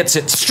 hits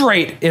it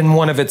straight in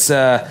one of its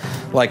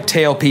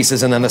tail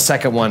pieces, and then the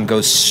second one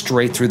goes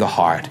straight through the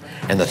heart,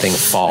 and the thing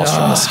falls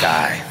from the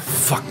sky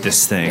Fuck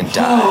this thing. and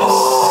dies.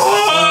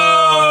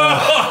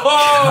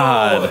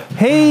 God.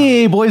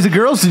 Hey, boys and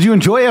girls, did you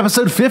enjoy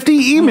episode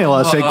 50? Email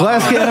us at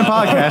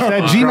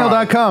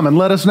glasscannonpodcast@gmail.com and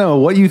let us know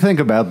what you think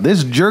about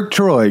this jerk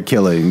Troy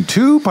killing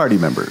 2 party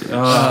members.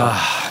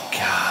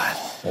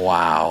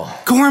 Wow.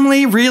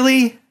 Gormley,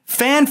 really?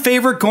 Fan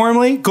favorite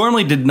Gormley?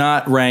 Gormley did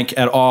not rank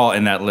at all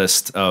in that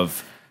list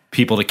of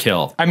people to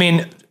kill. I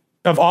mean,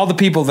 of all the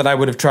people that I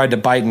would have tried to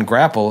bite and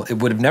grapple, it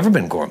would have never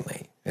been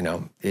Gormley. You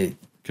know,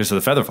 Because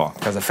of the Featherfall.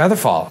 because of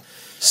Featherfall.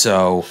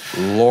 So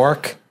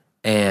Lork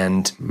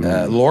and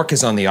Lork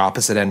is on the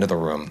opposite end of the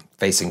room,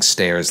 facing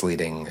stairs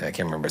leading. I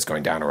can't remember if it's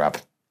going down or up.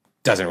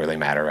 Doesn't really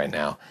matter right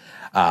now.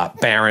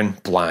 Baron,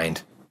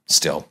 blind,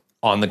 still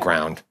on the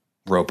ground,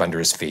 rope under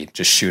his feet,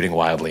 just shooting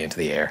wildly into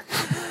the air.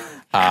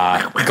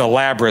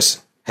 Galabras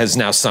has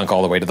now sunk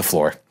all the way to the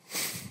floor.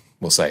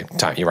 We'll say,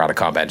 time you're out of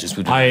combat. Just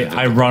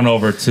I run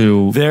over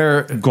to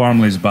There-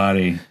 Gormley's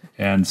body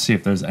and see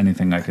if there's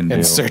anything I can do.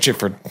 and search it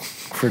for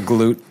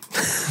glute.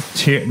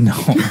 No.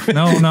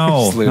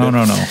 No.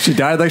 She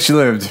died like she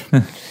lived.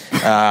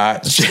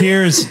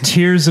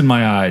 Tears in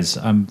my eyes.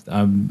 I'm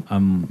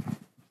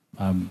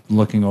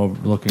looking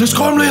over. Does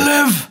Gormley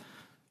live?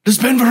 Does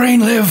Ben Vereen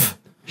live?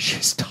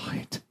 She's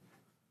died.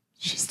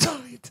 She's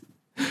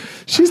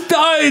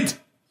died.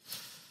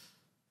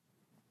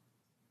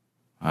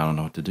 I don't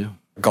know what to do.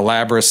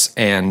 Galabras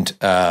and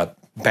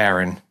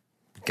Baron,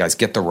 guys,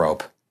 get the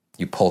rope.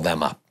 You pull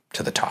them up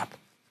to the top.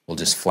 We'll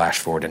just flash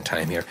forward in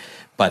time here.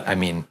 But I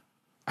mean,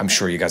 I'm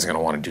sure you guys are going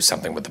to want to do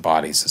something with the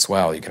bodies as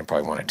well. You're going to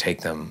probably want to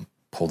take them,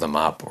 pull them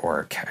up,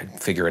 or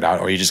figure it out,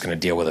 or you're just going to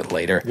deal with it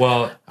later.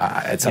 Well,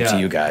 it's up to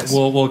you guys.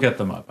 We'll get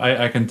them up.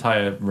 I can tie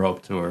a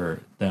rope to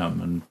them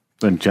and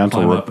Then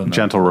Climb up in the-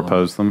 gentle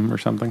repose them or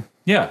something.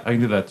 Yeah, I can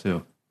do that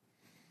too.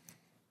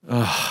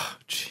 Oh,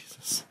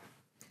 Jesus.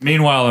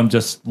 Meanwhile, I'm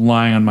just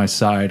lying on my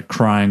side,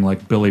 crying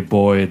like Billy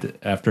Boyd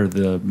after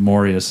the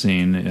Moria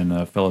scene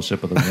in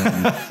Fellowship of the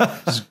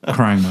Ring. Just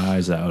crying my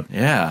eyes out.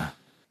 Yeah.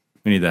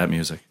 We need that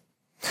music.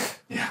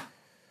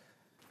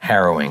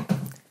 Harrowing.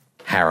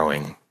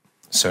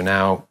 So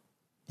now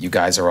you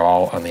guys are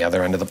all on the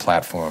other end of the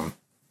platform,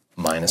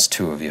 minus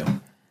two of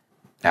you.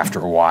 After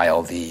a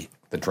while, the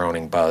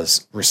droning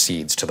buzz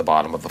recedes to the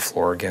bottom of the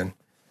floor again.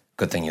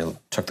 Good thing you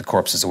took the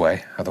corpses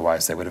away,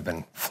 otherwise they would have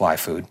been fly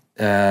food.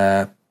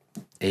 A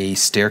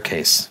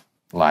staircase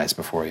lies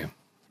before you.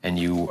 And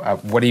you,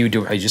 what do you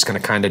do? Are you just going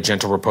to kind of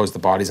gentle repose the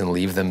bodies and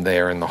leave them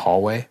there in the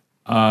hallway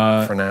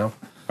for now?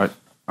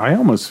 I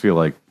almost feel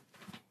like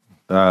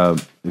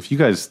if you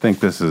guys think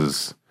this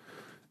is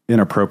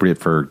inappropriate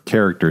for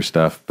character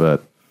stuff,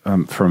 but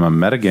from a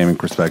metagaming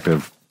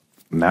perspective,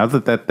 now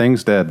that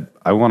thing's dead,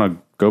 I want to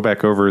go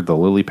back over the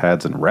lily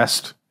pads and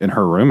rest in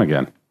her room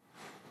again.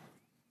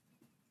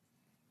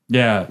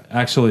 Yeah,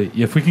 actually,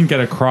 if we can get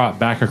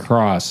back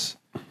across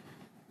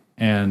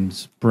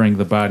and bring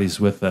the bodies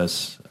with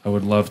us, I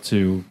would love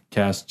to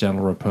cast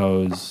Gentle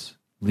Repose,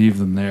 leave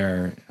them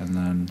there, and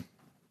then...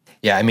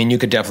 Yeah, I mean, you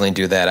could definitely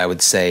do that. I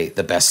would say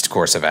the best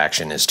course of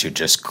action is to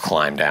just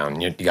climb down.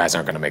 You guys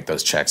aren't going to make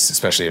those checks,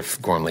 especially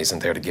if Gormley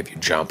isn't there to give you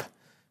jump.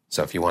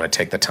 So if you want to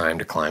take the time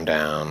to climb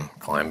down,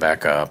 climb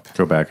back up,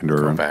 Go back into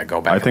her room. go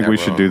back. I in think that we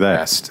should room, do that.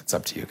 Rest. It's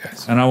up to you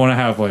guys. And I want to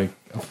have, like,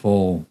 a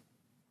full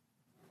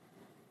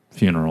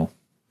funeral.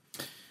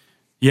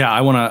 Yeah,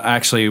 I want to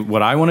actually,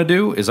 what I want to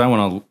do is I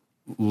want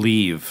to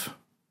leave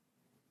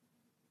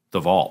the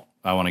vault.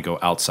 I want to go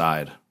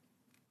outside.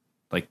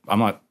 Like,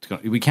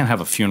 we can't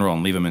have a funeral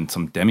and leave him in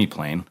some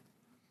demiplane.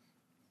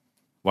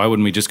 Why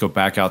wouldn't we just go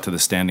back out to the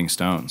Standing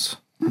Stones?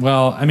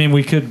 Well, I mean,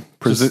 we could...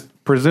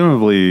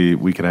 Presumably,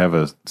 we could have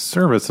a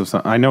service of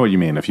some. I know what you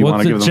mean. If you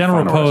want to give them general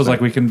final repose,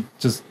 respect. like we can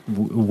just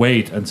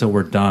wait until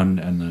we're done,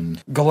 and then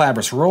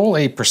Galabras, roll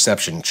a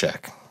perception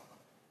check.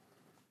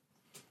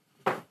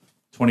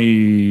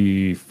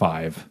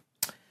 25.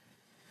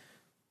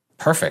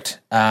 Perfect.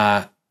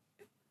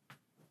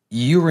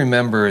 You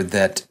remember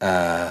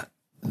that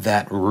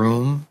that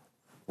room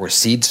where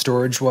seed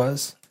storage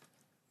was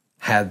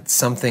had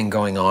something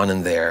going on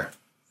in there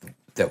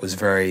that was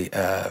very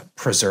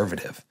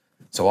preservative.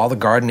 So all the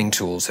gardening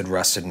tools had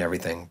rusted and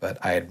everything,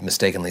 but I had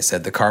mistakenly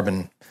said the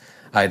carbon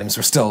items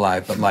were still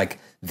alive, but like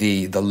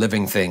the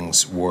living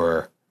things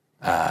were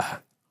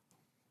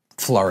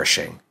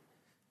flourishing.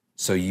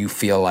 So you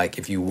feel like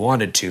if you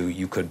wanted to,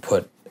 you could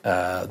put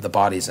the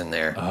bodies in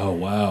there. Oh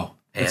wow!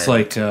 It's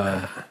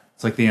And,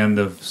 like the end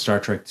of Star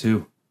Trek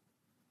II,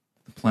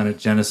 the planet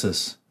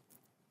Genesis,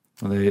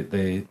 when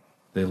they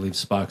leave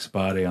Spock's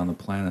body on the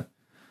planet.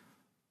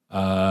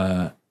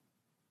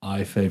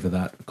 I favor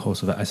that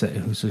course of it. I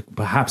said,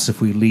 perhaps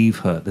if we leave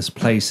her, this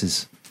place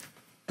is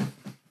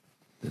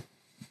the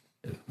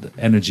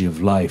energy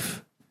of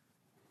life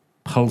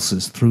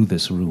pulses through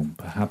this room.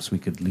 Perhaps we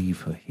could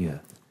leave her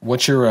here.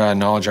 What's your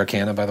knowledge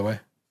arcana, by the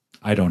way?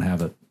 I don't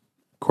have it.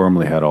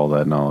 Gormley had all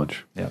that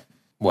knowledge. Yeah.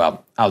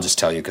 Well, I'll just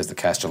tell you because the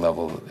caster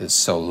level is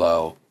so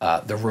low.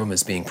 The room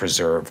is being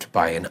preserved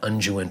by an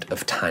unguent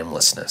of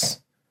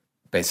timelessness.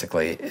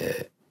 Basically,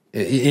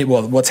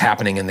 what's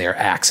happening in there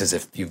acts as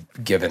if you've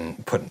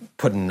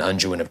put an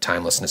unguent of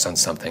timelessness on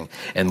something.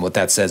 And what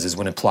that says is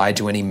when applied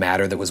to any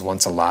matter that was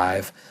once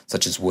alive,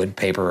 such as wood,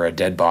 paper, or a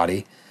dead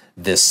body,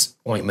 this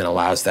ointment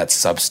allows that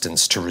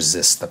substance to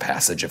resist the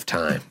passage of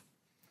time.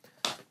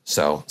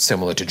 So,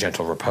 similar to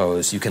gentle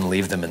repose, you can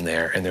leave them in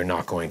there and they're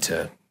not going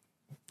to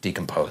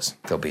decompose.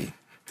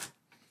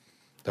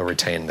 They'll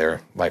retain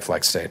their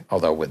lifelike state,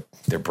 although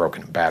they're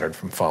broken and battered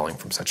from falling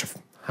from such a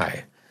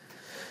high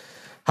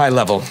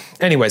level.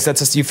 Anyways, that's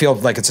just, you feel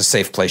like it's a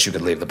safe place you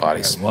could leave the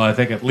bodies. Well, I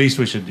think at least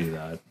we should do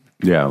that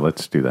Yeah,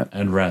 let's do that.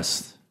 and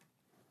rest.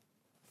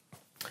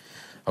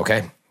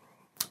 Okay.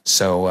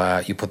 So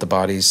you put the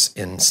bodies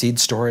in seed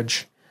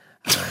storage.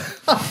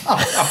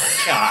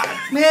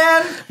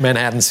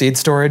 Manhattan seed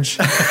storage.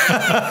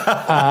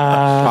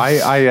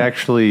 I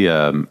actually,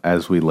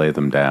 as we lay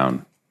them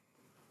down,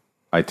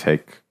 I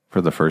take, for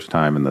the first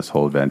time in this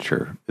whole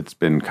adventure, it's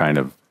been kind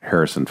of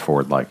Harrison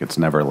Ford-like. It's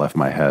never left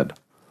my head.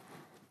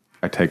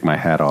 I take my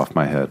hat off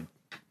my head,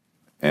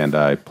 and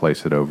I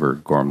place it over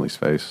Gormley's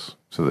face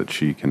so that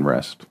she can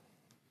rest.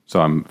 So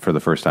I'm, for the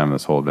first time in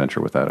this whole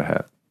adventure, without a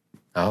hat.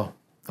 Oh,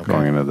 okay.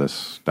 Going into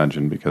this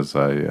dungeon because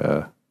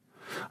I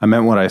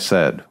meant what I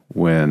said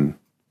when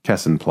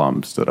Kessin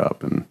Plum stood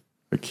up and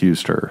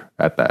accused her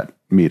at that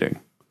meeting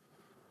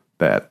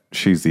that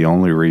she's the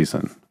only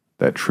reason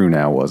that True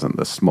Now wasn't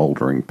the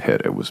smoldering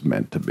pit it was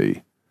meant to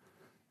be.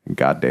 And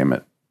God damn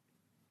it,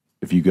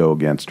 if you go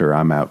against her,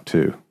 I'm out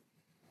too.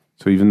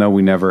 So even though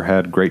we never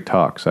had great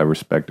talks, I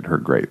respected her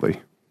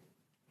greatly.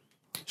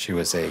 She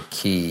was a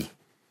key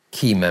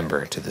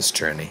member to this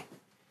journey.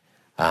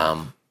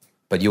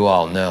 But you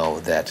all know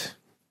that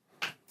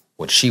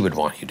what she would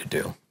want you to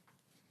do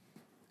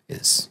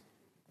is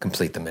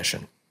complete the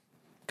mission.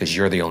 because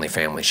you're the only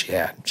family she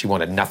had. She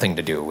wanted nothing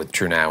to do with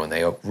True Now, and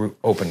they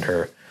opened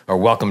her or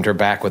welcomed her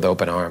back with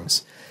open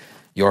arms.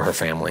 You're her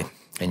family,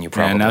 and you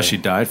probably... And now she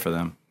died for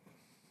them.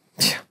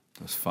 Yeah.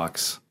 Those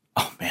fucks.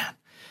 Oh, man.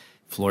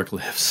 If Lork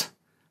lives,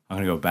 I'm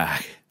going to go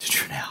back to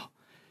True Now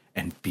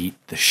and beat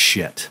the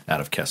shit out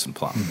of Kesson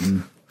Plum.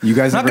 Mm-hmm. You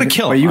guys I'm not going to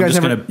kill him. But you I'm guys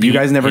just never, going to beat you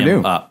guys never him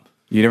knew. up.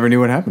 You never knew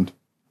what happened.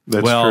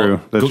 That's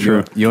true. That's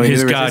true. You only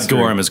His knew there was god history.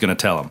 Gorham is going to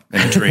tell him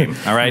in a dream.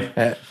 All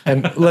right.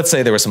 And let's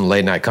say there were some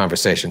late night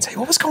conversations. Hey,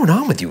 what was going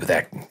on with you with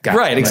that guy?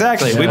 Right.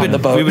 Exactly. We've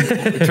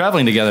been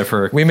traveling together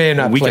for We may have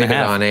a not week and played a it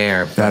half. on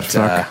air. That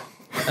fuck.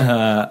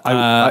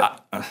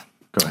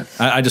 Go ahead.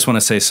 I just want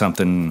to say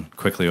something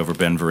quickly over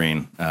Ben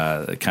Vereen.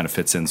 It kind of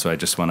fits in, so I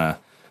just want to,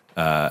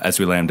 as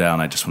we lay him down,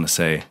 I just want to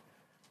say,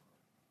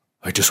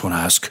 I just want to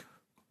ask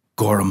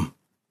Gorham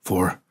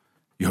for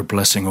your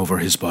blessing over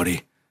his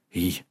body.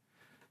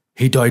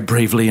 He died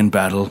bravely in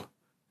battle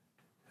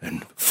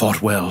and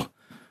fought well.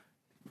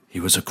 He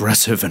was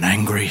aggressive and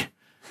angry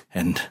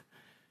and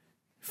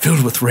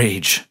filled with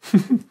rage,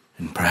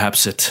 and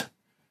perhaps it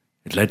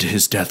led to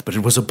his death, but it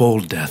was a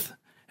bold death.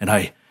 And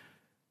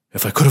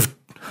if I could have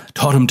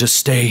taught him to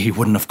stay, he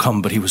wouldn't have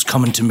come, but he was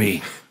coming to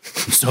me.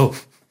 And so,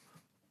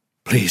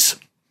 please,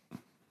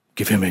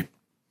 give him a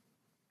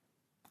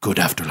good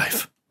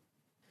afterlife.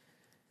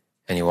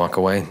 And you walk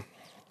away.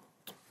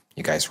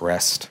 You guys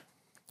rest,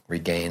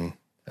 regain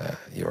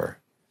your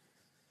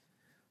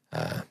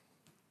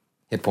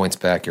hit points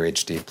back, your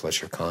HD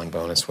plus your con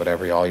bonus,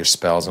 whatever, all your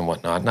spells and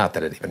whatnot. Not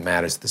that it even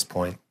matters at this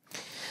point.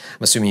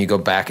 I'm assuming you go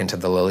back into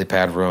the lily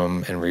pad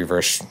room and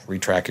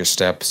retrack your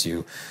steps.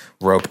 You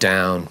rope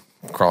down,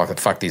 crawl.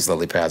 Fuck these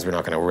lily pads. We're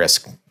not going to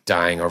risk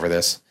dying over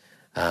this.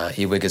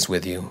 Ewig is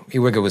with you.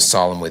 Ewig was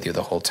solemn with you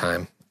the whole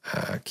time,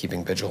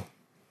 keeping vigil.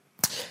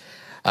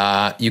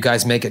 You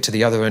guys make it to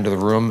the other end of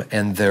the room,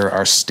 and there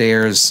are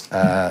stairs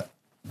that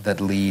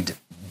lead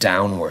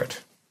downward.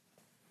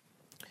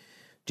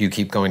 Do you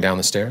keep going down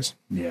the stairs?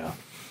 Yeah.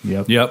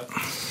 Yep. Yep.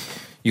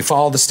 You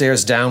follow the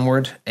stairs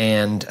downward,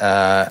 and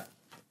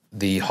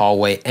the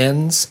hallway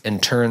ends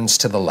and turns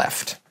to the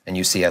left, and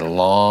you see a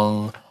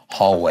long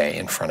hallway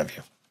in front of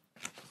you,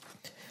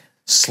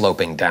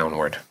 sloping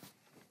downward.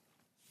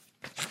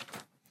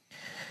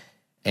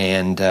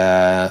 And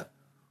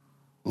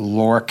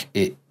Lork,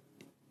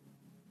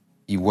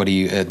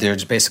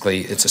 there's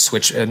basically, it's a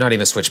switch, not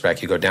even a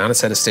switchback. You go down a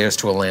set of stairs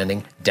to a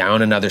landing,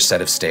 down another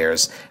set of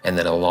stairs, and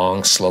then a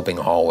long sloping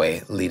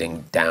hallway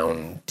leading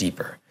down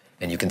deeper.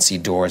 And you can see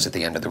doors at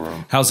the end of the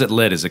room. How's it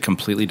lit? Is it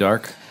completely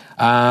dark?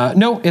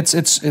 No,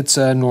 it's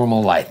a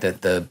normal light.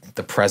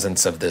 The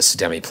presence of this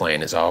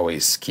demiplane is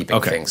always keeping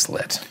things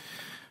lit.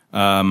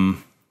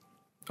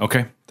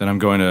 Okay, then I'm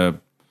going to.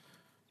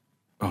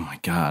 Oh my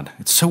god,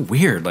 it's so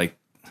weird. Like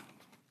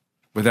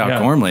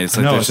without Gormley, it's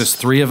like there's just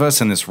three of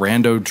us and this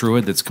rando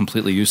druid that's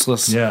completely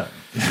useless. Yeah.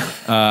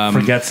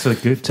 Forgets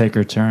to take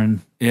her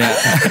turn.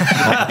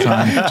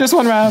 Yeah, Just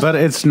one round. But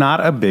it's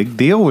not a big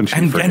deal when she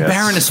and forgets.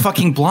 Baron is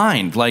fucking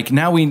blind. Like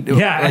now we.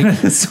 Yeah.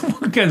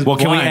 Like, well,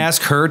 can we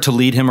ask her to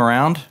lead him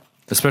around,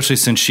 especially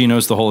since she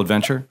knows the whole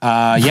adventure?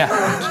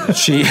 Yeah,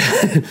 she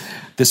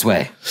this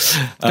way.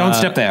 Don't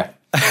step there.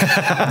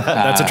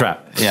 That's a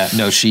trap. Yeah,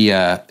 no, she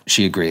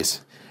agrees.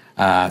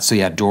 So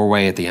yeah,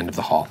 doorway at the end of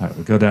the hall. All right,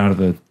 we go down to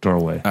the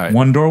doorway. All right.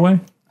 One doorway?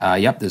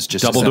 Yep, there's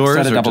just Double a doors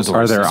set of or double just-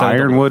 doors. Are there Set of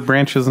double ironwood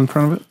branches in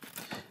front of it?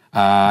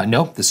 doors.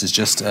 Nope, this is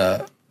just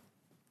a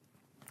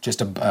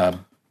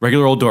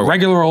Regular old doorway.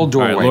 regular old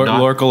All doorway. right, not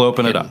Lork will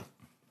open it hidden. up.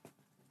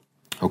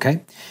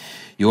 Okay.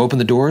 You open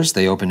the doors,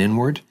 they open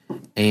inward,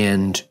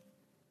 and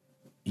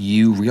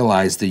you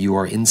realize that you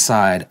are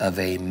inside of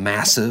a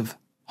massive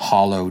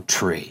hollow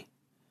tree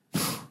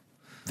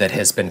that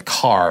has been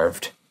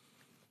carved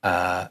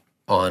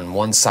on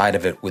one side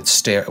of it with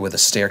a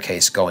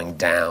staircase going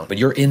down. But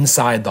you're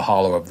inside the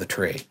hollow of the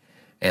tree,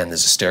 and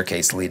there's a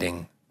staircase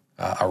leading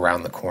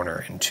around the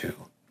corner into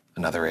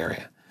another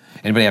area.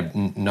 Anybody have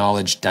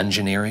knowledge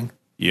dungeoneering?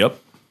 Yep.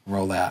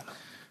 Roll that.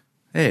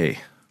 Hey,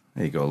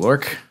 there you go,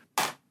 Lork.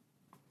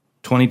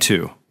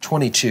 22.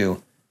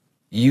 22.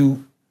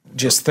 You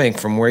just think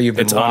from where you've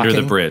been It's walking.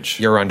 under the bridge.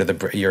 You're under the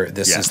bridge.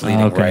 This Yeah. is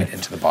leading Okay. right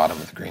into the bottom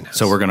of the greenhouse.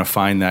 So we're gonna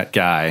find that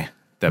guy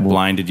that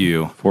blinded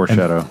you,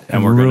 Foreshadow.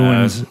 and we're gonna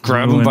ruins-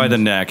 grab him by ruins- the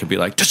neck and be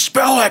like,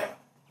 "Dispel it!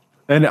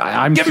 And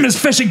I'm Give him his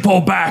fishing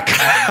pole back.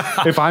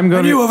 if I'm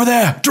going You to over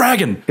there,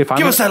 dragon! If I'm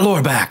Give a- us that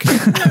lore back!"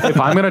 if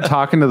I'm going to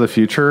talk into the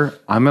future,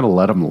 I'm going to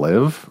let him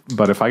live.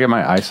 But if I get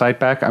my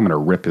eyesight back, I'm going to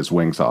rip his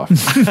wings off.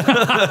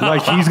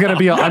 Like he's going to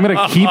be. I'm going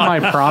to keep my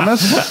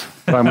promise,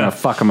 but I'm going to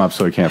fuck him up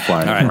so he can't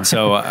fly anymore.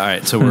 All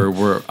right. So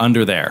we're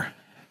under there.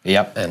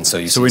 Yep. And so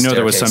you. So we know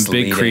there was some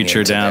big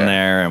creature down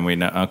there, and we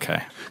know.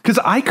 Okay. Because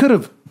I could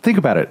have. Think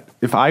about it.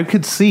 If I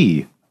could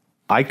see,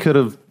 I could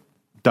have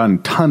done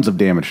tons of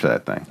damage to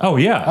that thing. Oh,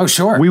 yeah. Oh,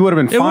 sure. We would have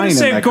been It would've fine. in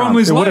saved that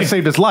Gormley's It would have life.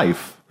 saved his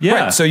life. Yeah.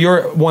 Right, so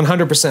you're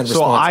 100%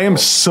 responsible. So I am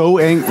so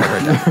angry.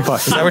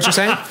 Is that what you're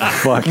saying?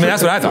 I mean,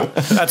 that's what I thought.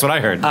 That's what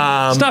I heard.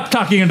 Stop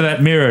talking into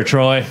that mirror,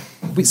 Troy.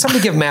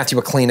 Somebody give Matthew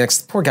a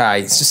Kleenex. Poor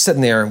guy, he's just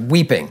sitting there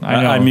weeping.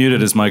 I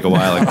muted his mic a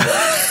while ago.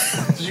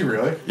 Did you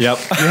really? Yep.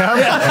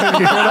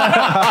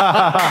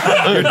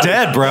 You're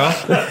dead, bro.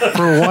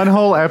 For one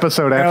whole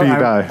episode after you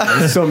die.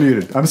 I'm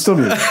still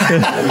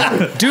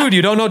muted. Dude,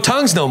 you don't know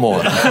tongues no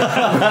more.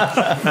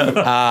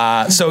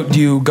 So do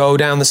you go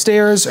down the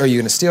stairs? Are you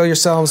going to steal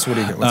yourselves? What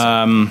are you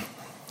doing?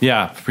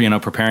 Yeah,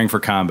 preparing for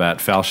combat,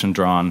 falchion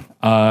drawn.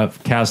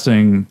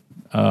 Casting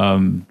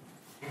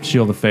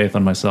Shield of Faith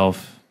on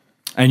myself.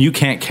 And you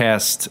can't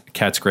cast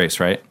Cat's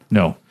Grace, right?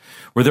 No.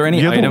 Were there any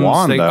You have the items?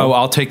 wand, though.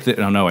 I'll take the...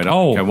 No, I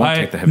don't. I won't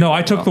take the heavy. No,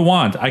 I took the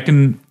wand. I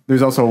can...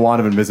 There's also a wand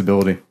of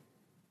invisibility.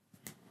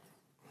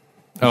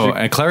 Oh,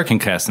 and cleric can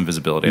cast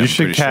invisibility. You I'm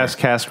should pretty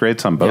cast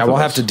rates on both Yeah, of we'll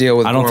us. have to deal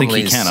with I don't think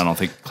he Gormley's- can. I don't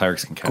think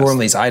clerics can cast.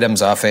 Gormley's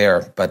items off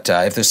air, but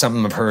if there's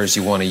something of hers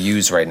you want to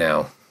use right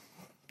now,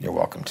 you're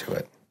welcome to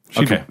it.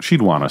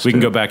 She'd want us We to.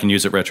 can go back and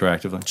use it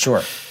retroactively.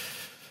 Sure.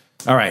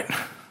 All right.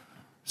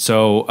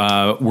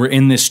 So we're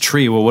in this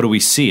tree. Well, what do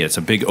we see? It's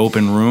a big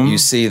open room. You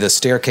see the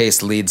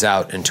staircase leads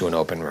out into an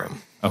open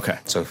room. Okay.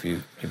 So if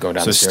you go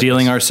down So the staircase.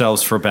 stealing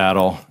ourselves for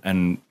battle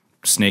and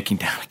snaking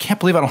down. I can't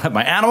believe I don't have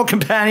my animal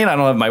companion. I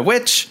don't have my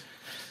witch.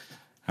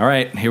 All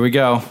right, here we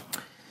go.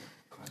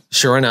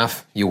 Sure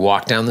enough, you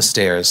walk down the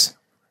stairs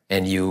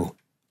and you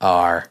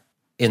are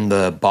in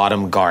the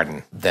bottom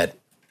garden that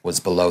was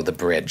below the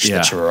bridge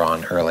that you were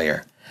on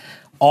earlier.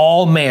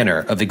 All manner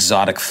of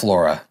exotic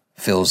flora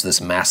fills this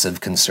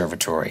massive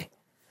conservatory.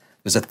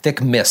 There's a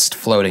thick mist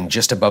floating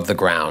just above the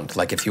ground.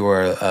 Like if you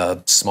were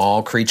a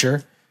small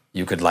creature,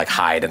 you could like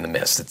hide in the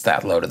mist. It's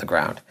that low to the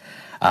ground.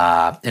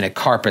 And it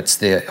carpets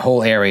the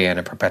whole area in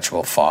a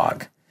perpetual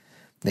fog.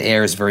 The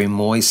air is very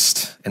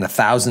moist, and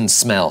 1,000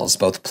 smells,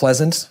 both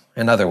pleasant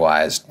and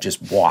otherwise,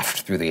 just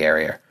waft through the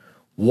area.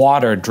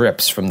 Water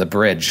drips from the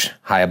bridge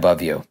high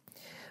above you,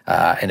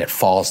 and it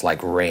falls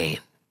like rain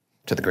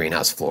to the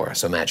greenhouse floor.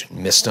 So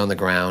imagine mist on the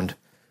ground,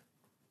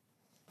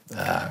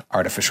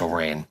 artificial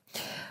rain.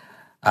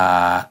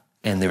 And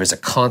there is a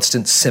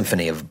constant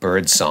symphony of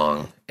bird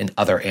song and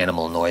other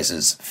animal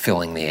noises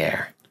filling the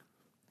air.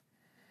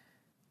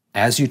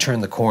 As you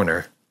turn the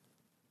corner,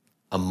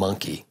 a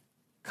monkey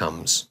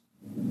comes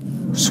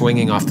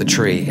swinging off the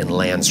tree and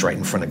lands right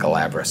in front of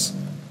Galabras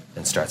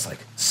and starts like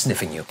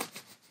sniffing you.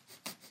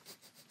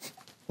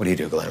 What do you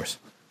do, Galabras?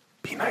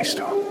 Be nice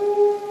to him.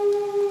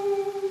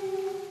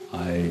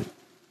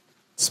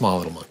 Small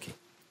little monkey.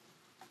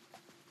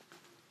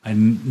 I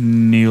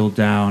kneel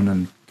down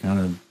and kind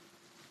of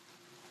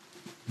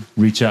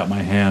reach out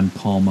my hand,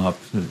 palm up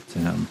to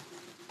him.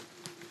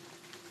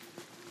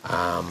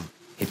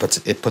 It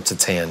puts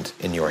its hand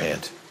in your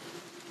hand.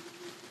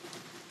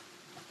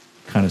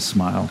 Kind of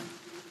smile.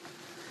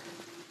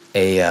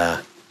 A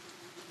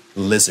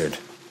lizard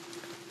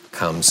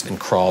comes and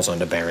crawls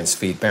onto Baron's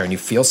feet. Baron, you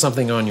feel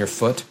something on your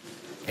foot,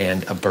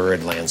 and a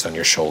bird lands on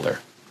your shoulder.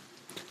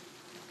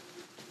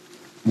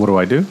 What do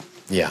I do?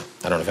 Yeah,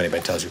 I don't know if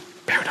anybody tells you.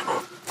 Baron, don't move.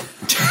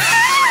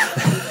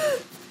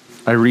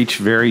 I reach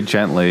very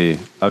gently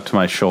up to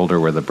my shoulder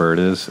where the bird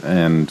is,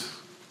 and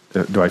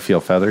do I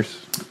feel feathers?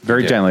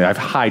 Very gently. I have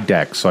high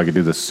dex, so I could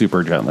do this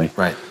super gently.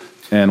 Right.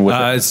 And with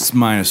It's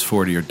minus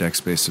 40 your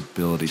dex-based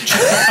ability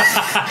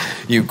check.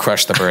 You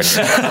crush the bird.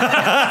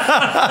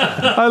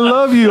 I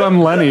love you. I'm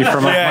Lenny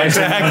from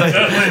exactly.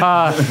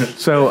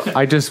 So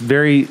I just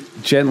very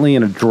gently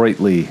and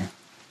adroitly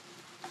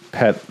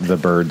pet the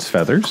bird's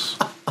feathers.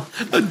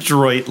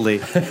 Adroitly.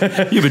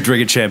 You've been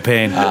drinking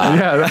champagne.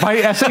 Yeah, my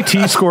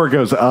SAT score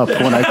goes up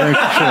when I drink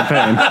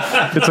champagne.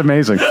 It's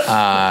amazing.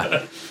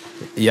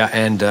 Yeah,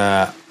 and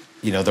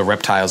the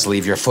reptiles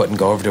leave your foot and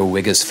go over to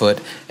Awigga's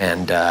foot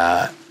and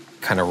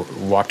kind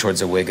of walk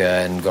towards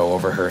Awigga and go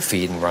over her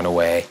feet and run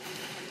away.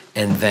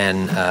 And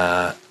then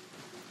a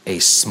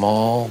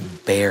small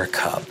bear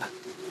cub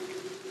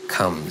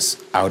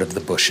comes out of the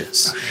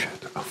bushes. Oh, shit.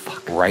 Oh,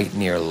 fuck. Right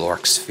near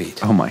Lork's feet.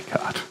 Oh, my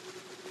God.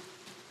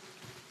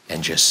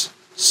 And just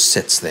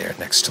sits there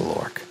next to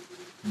Lork.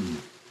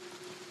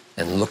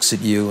 And looks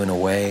at you in a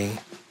way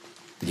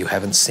that you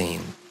haven't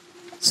seen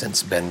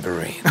since Ben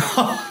Vereen.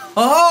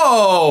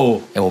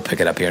 Oh! And we'll pick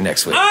it up here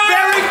next week.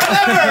 Very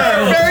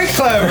clever! Very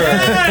clever!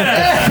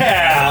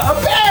 Yeah! A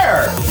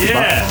bear!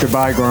 Yeah.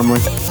 Goodbye, Gormley.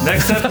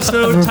 Next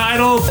episode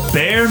title,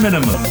 Bare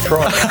Minimum.